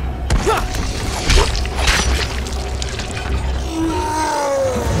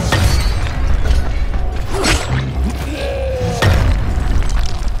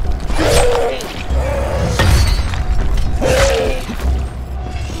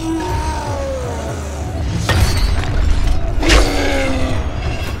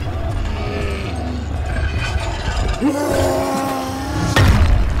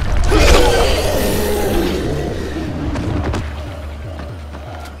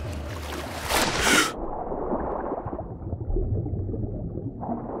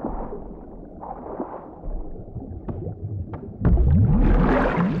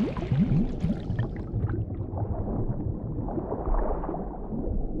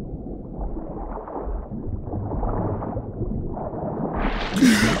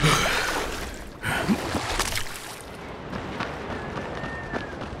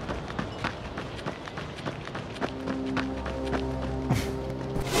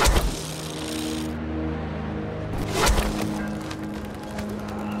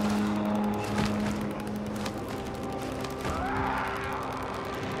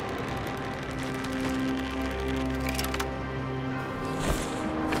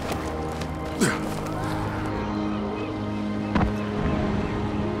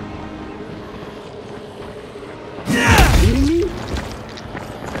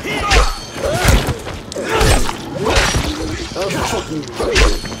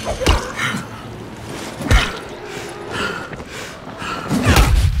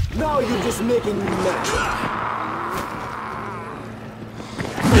 Now you're just making me mad.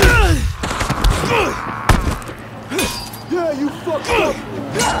 Yeah, you fucked up.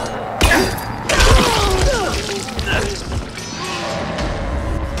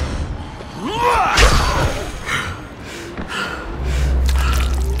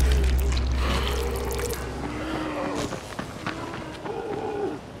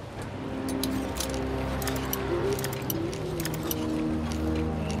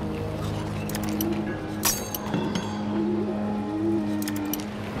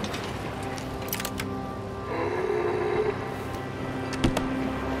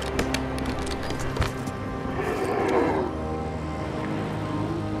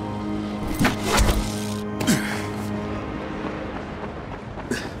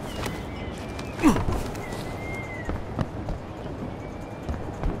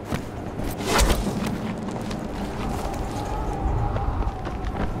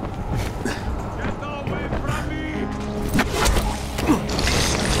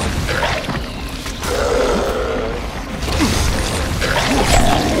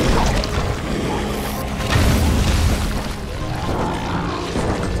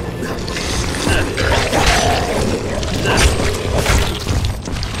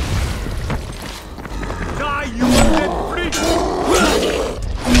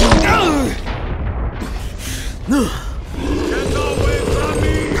 Get away from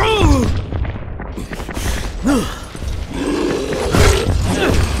me!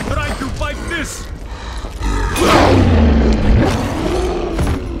 Try to fight this!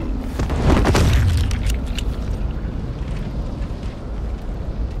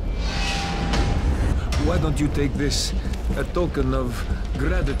 Why don't you take this? A token of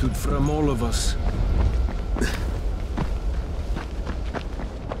gratitude from all of us.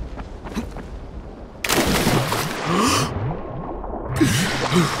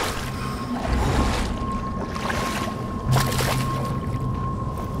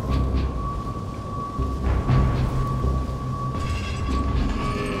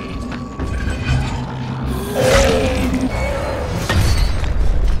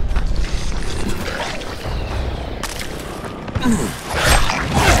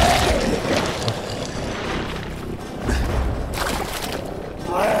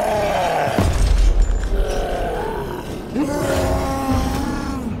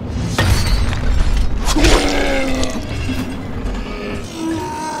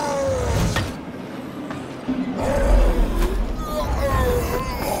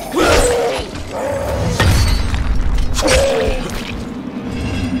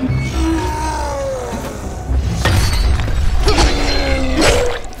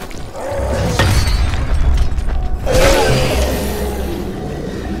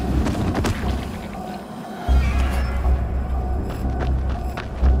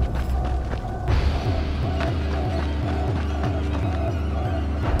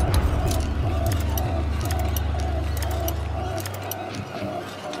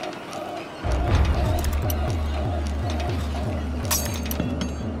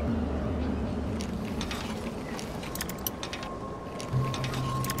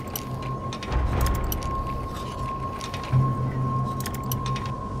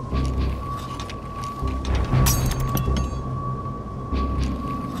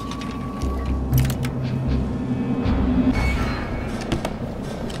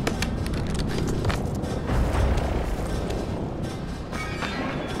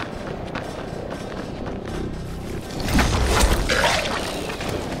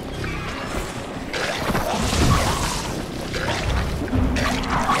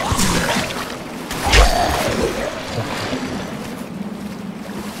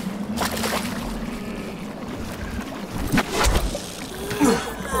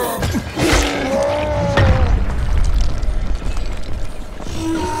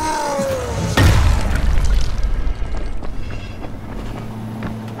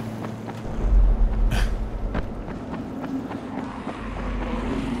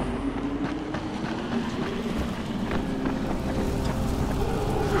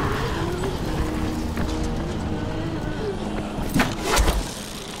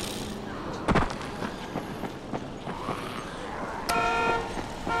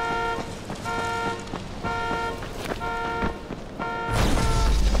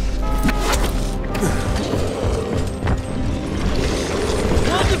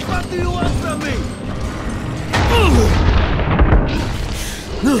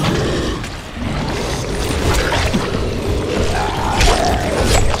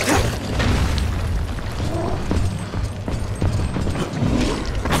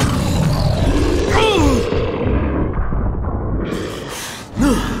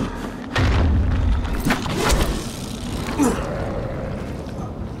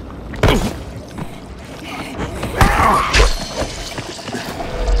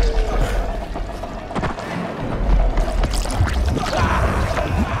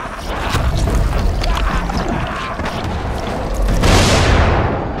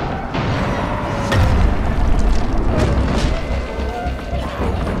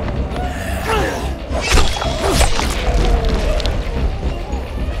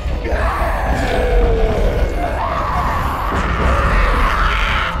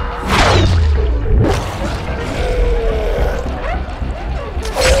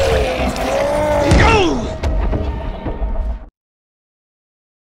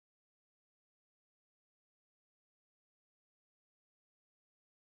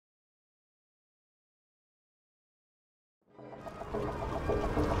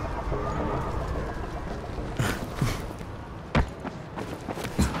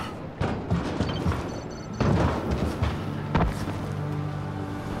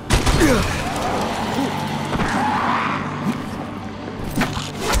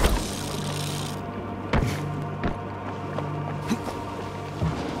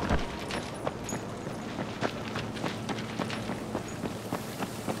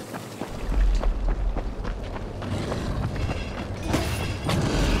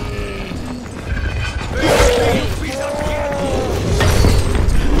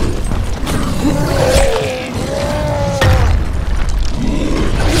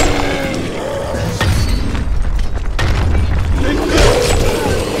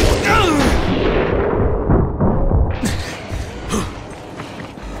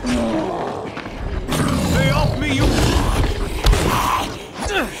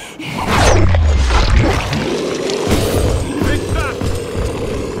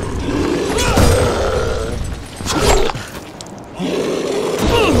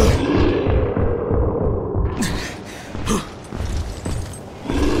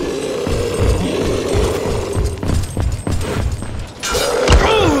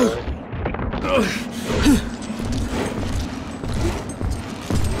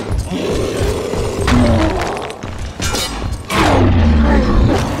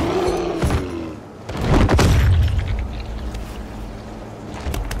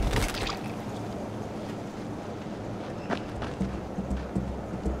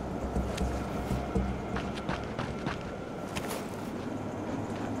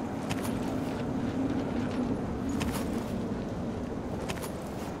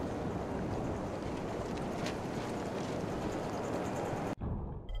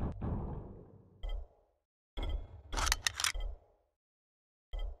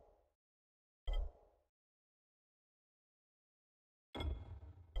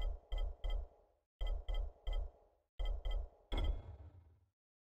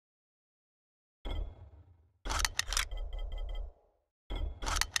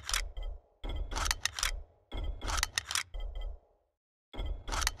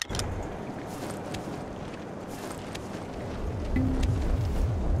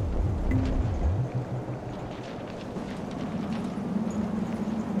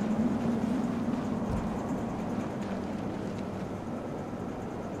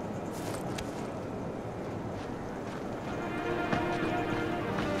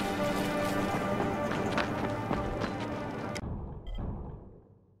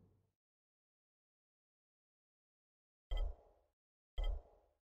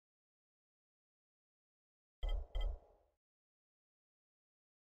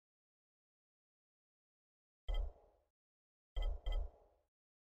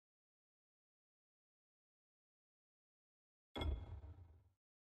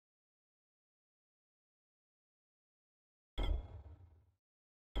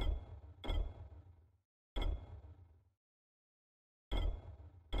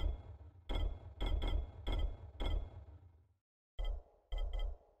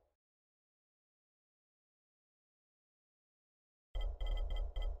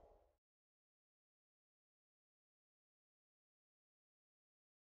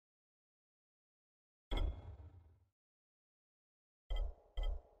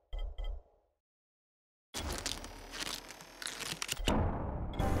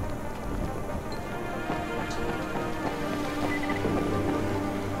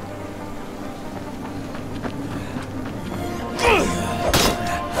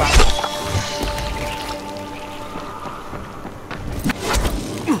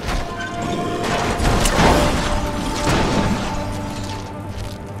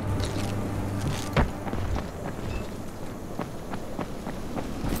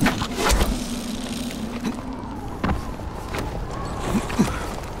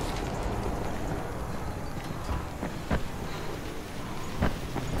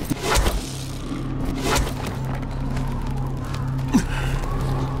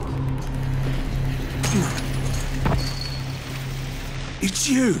 It's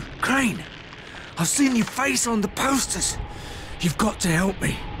you, Crane. I've seen your face on the posters. You've got to help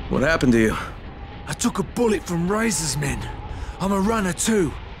me. What happened to you? I took a bullet from Razor's men. I'm a runner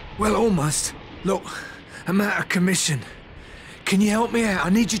too. Well, almost. Look, I'm out of commission. Can you help me out? I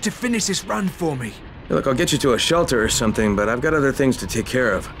need you to finish this run for me. Hey, look, I'll get you to a shelter or something, but I've got other things to take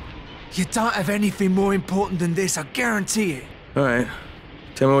care of. You don't have anything more important than this, I guarantee it. All right.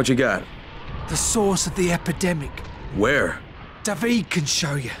 Tell me what you got. The source of the epidemic. Where? David can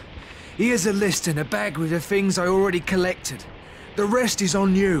show you. Here's a list and a bag with the things I already collected. The rest is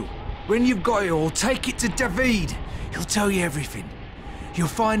on you. When you've got it all, take it to David. He'll tell you everything. You'll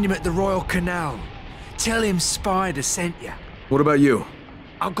find him at the Royal Canal. Tell him Spider sent you. What about you?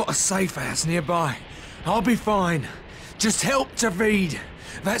 I've got a safe house nearby. I'll be fine. Just help David.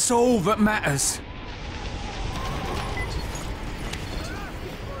 That's all that matters.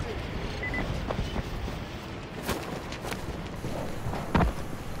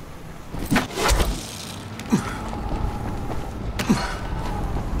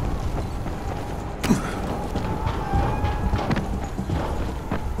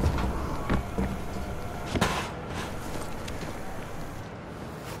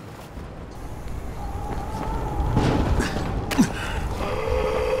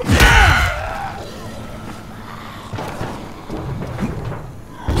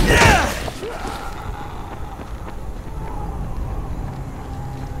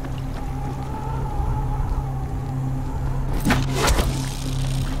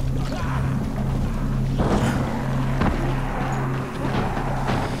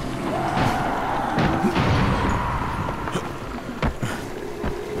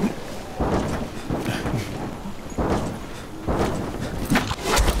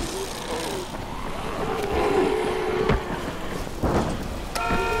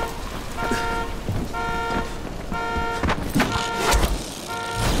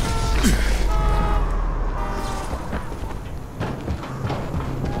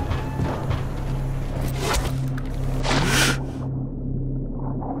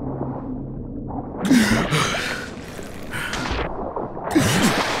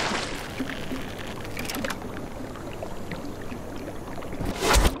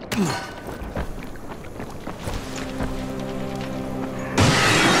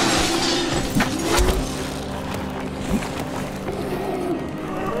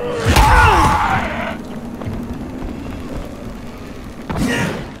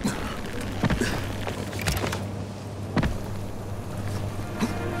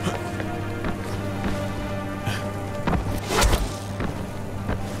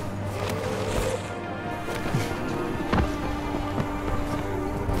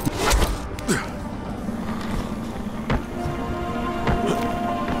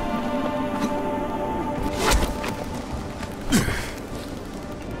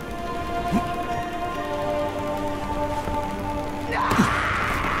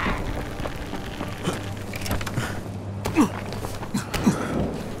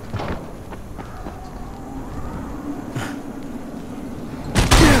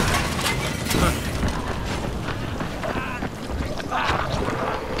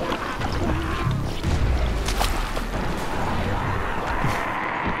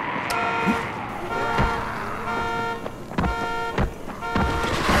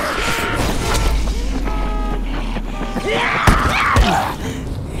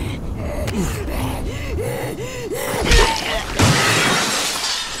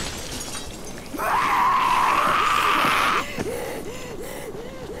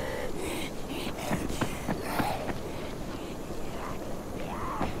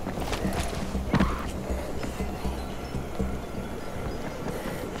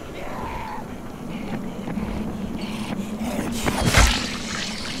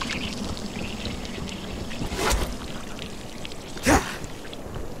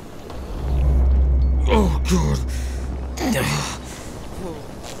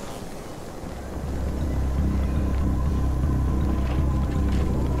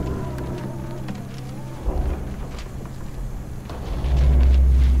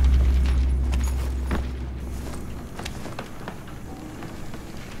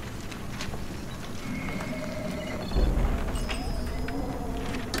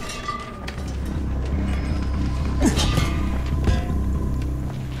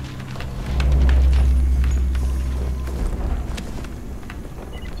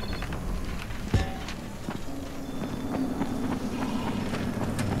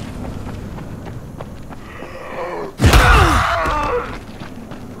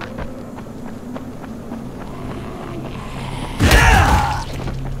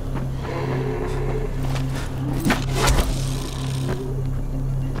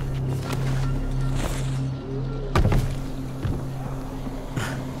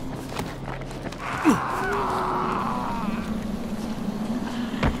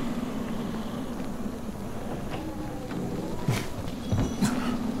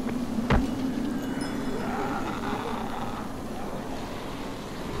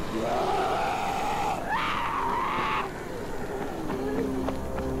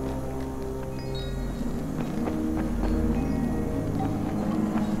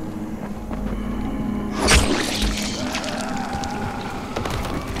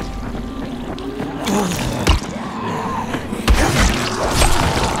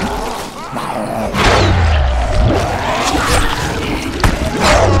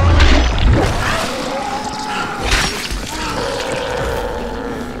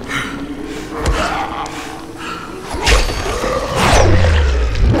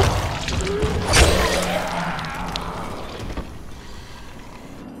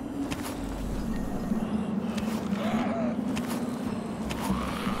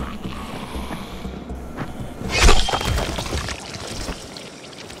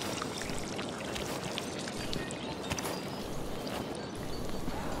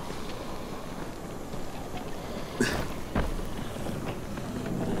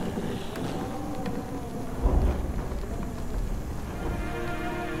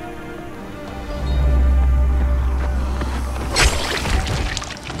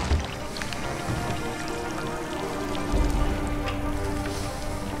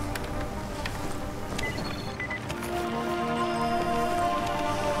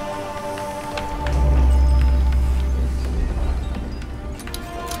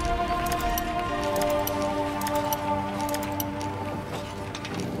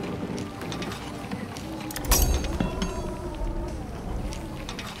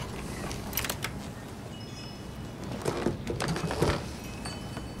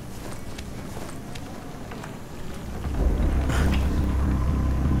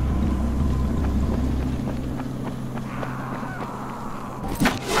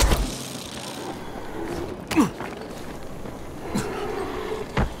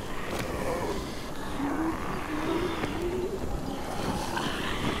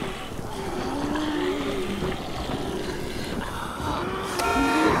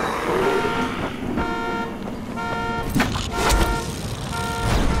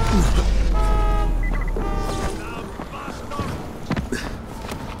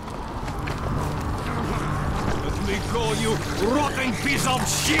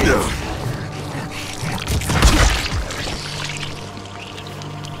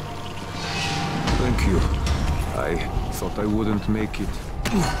 Thank you. I thought I wouldn't make it.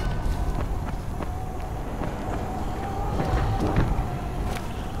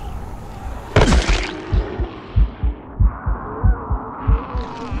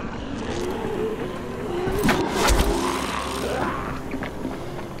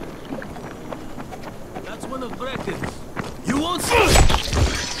 That's one of Brecken's. You won't see.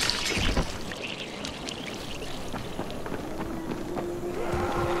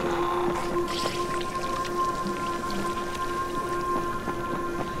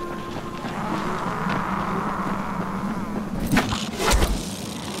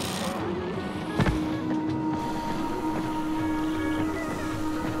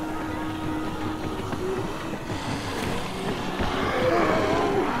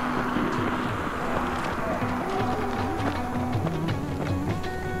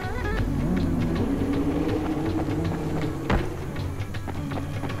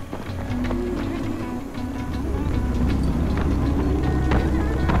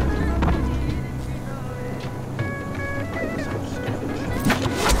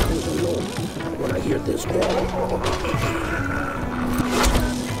 When I hear this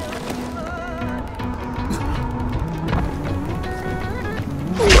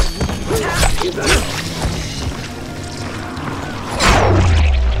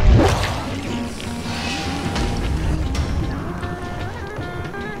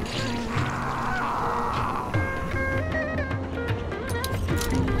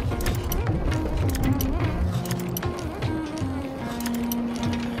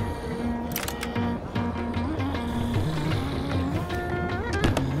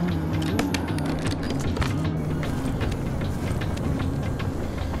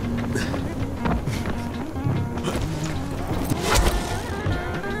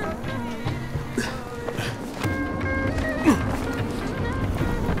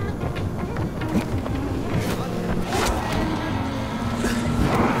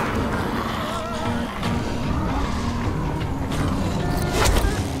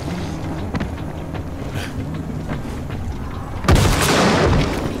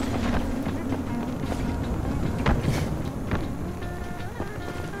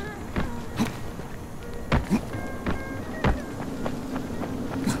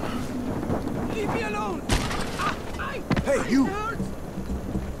Hey, you!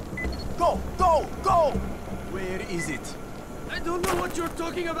 Go! Go! Go! Where is it? I don't know what you're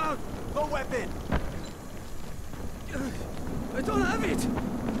talking about! No weapon! I don't have it!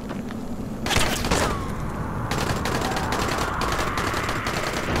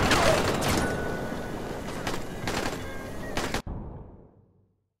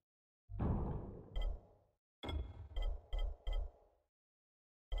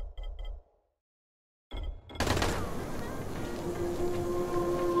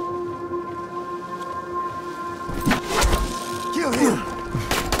 Kill him!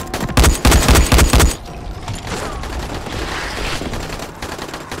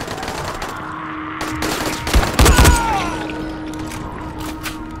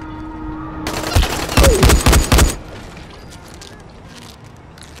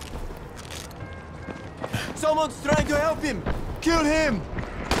 Someone's trying to help him! Kill him!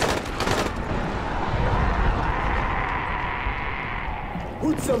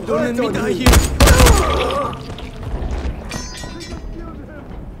 Put some Don't let dirt me on die him. here!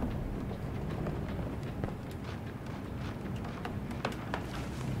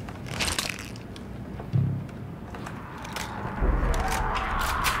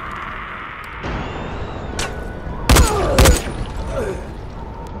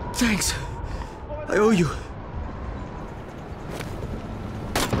 Thanks. I owe you.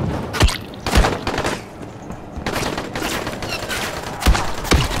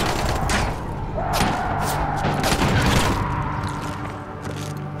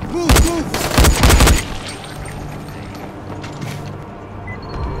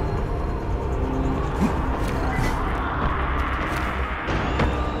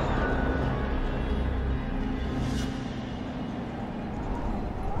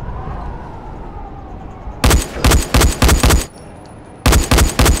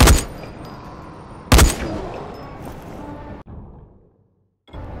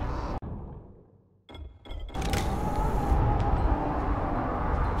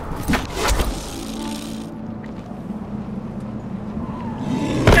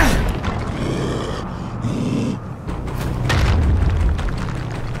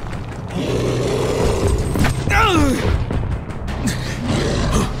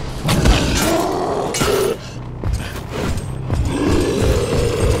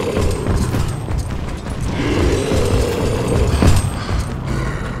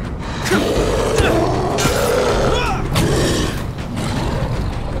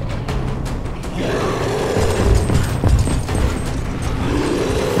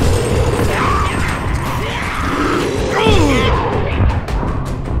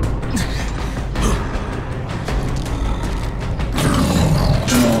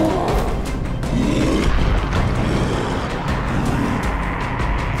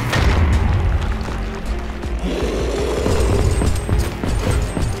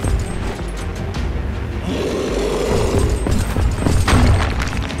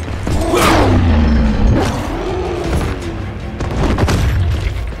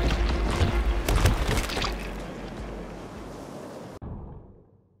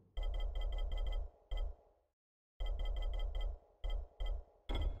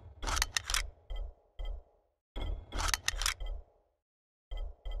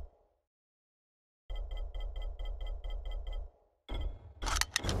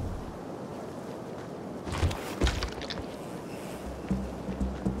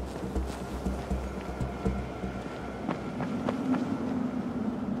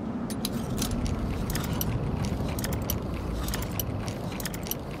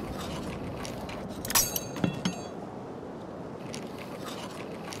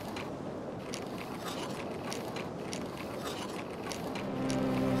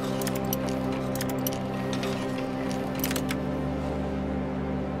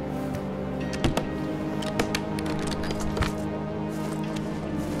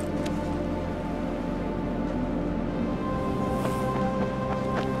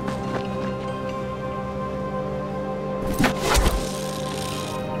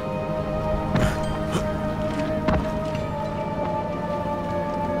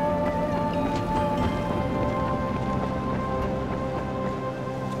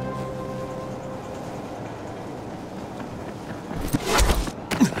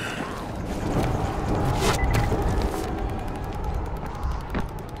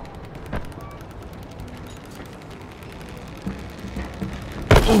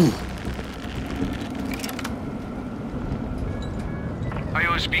 Io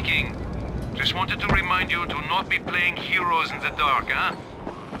speaking. Just wanted to remind you to not be playing heroes in the dark, huh?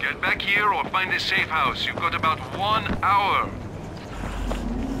 Get back here or find a safe house. You've got about 1 hour.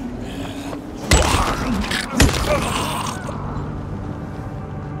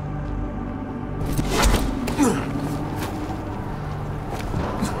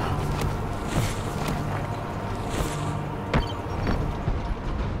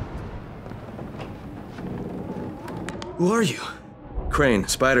 Who are you? Crane.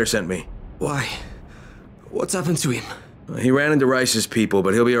 Spider sent me. Why? What's happened to him? He ran into Rice's people,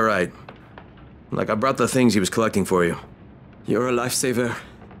 but he'll be alright. Like, I brought the things he was collecting for you. You're a lifesaver.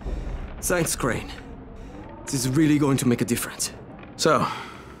 Thanks, Crane. This is really going to make a difference. So,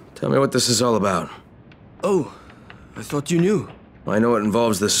 tell me what this is all about. Oh, I thought you knew. I know it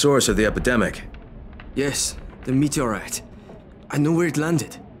involves the source of the epidemic. Yes, the meteorite. I know where it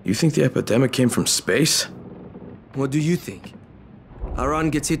landed. You think the epidemic came from space? What do you think? Aran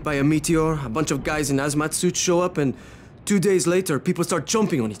gets hit by a meteor, a bunch of guys in hazmat suits show up, and 2 days later, people start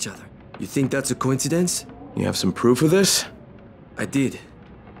jumping on each other. You think that's a coincidence? You have some proof of this? I did.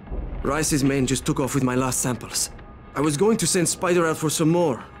 Rice's men just took off with my last samples. I was going to send Spider out for some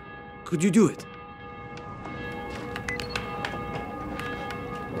more. Could you do it?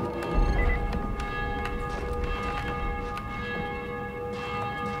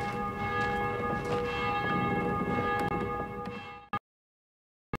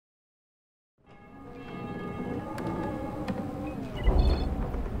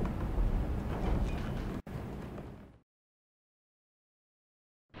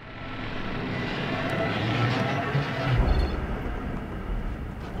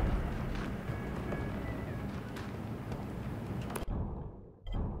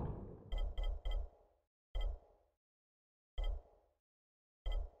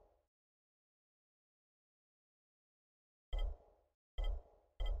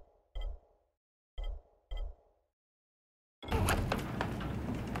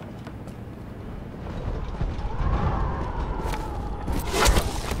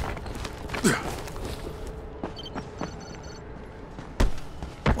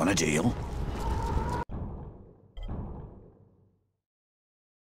 Want a deal?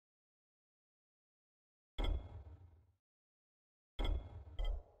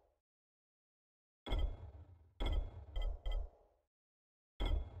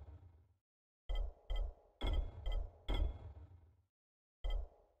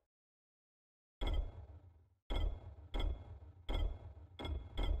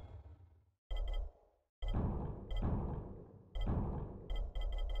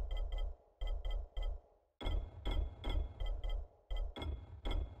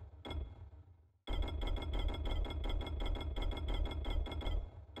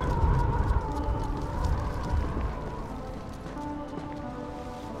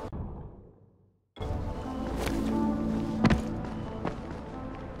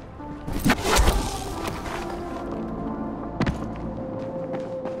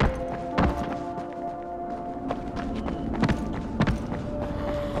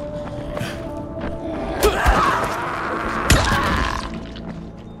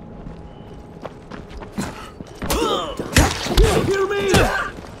 Hear me!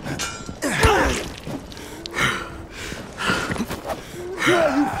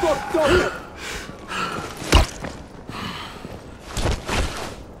 Yeah, you fucked up!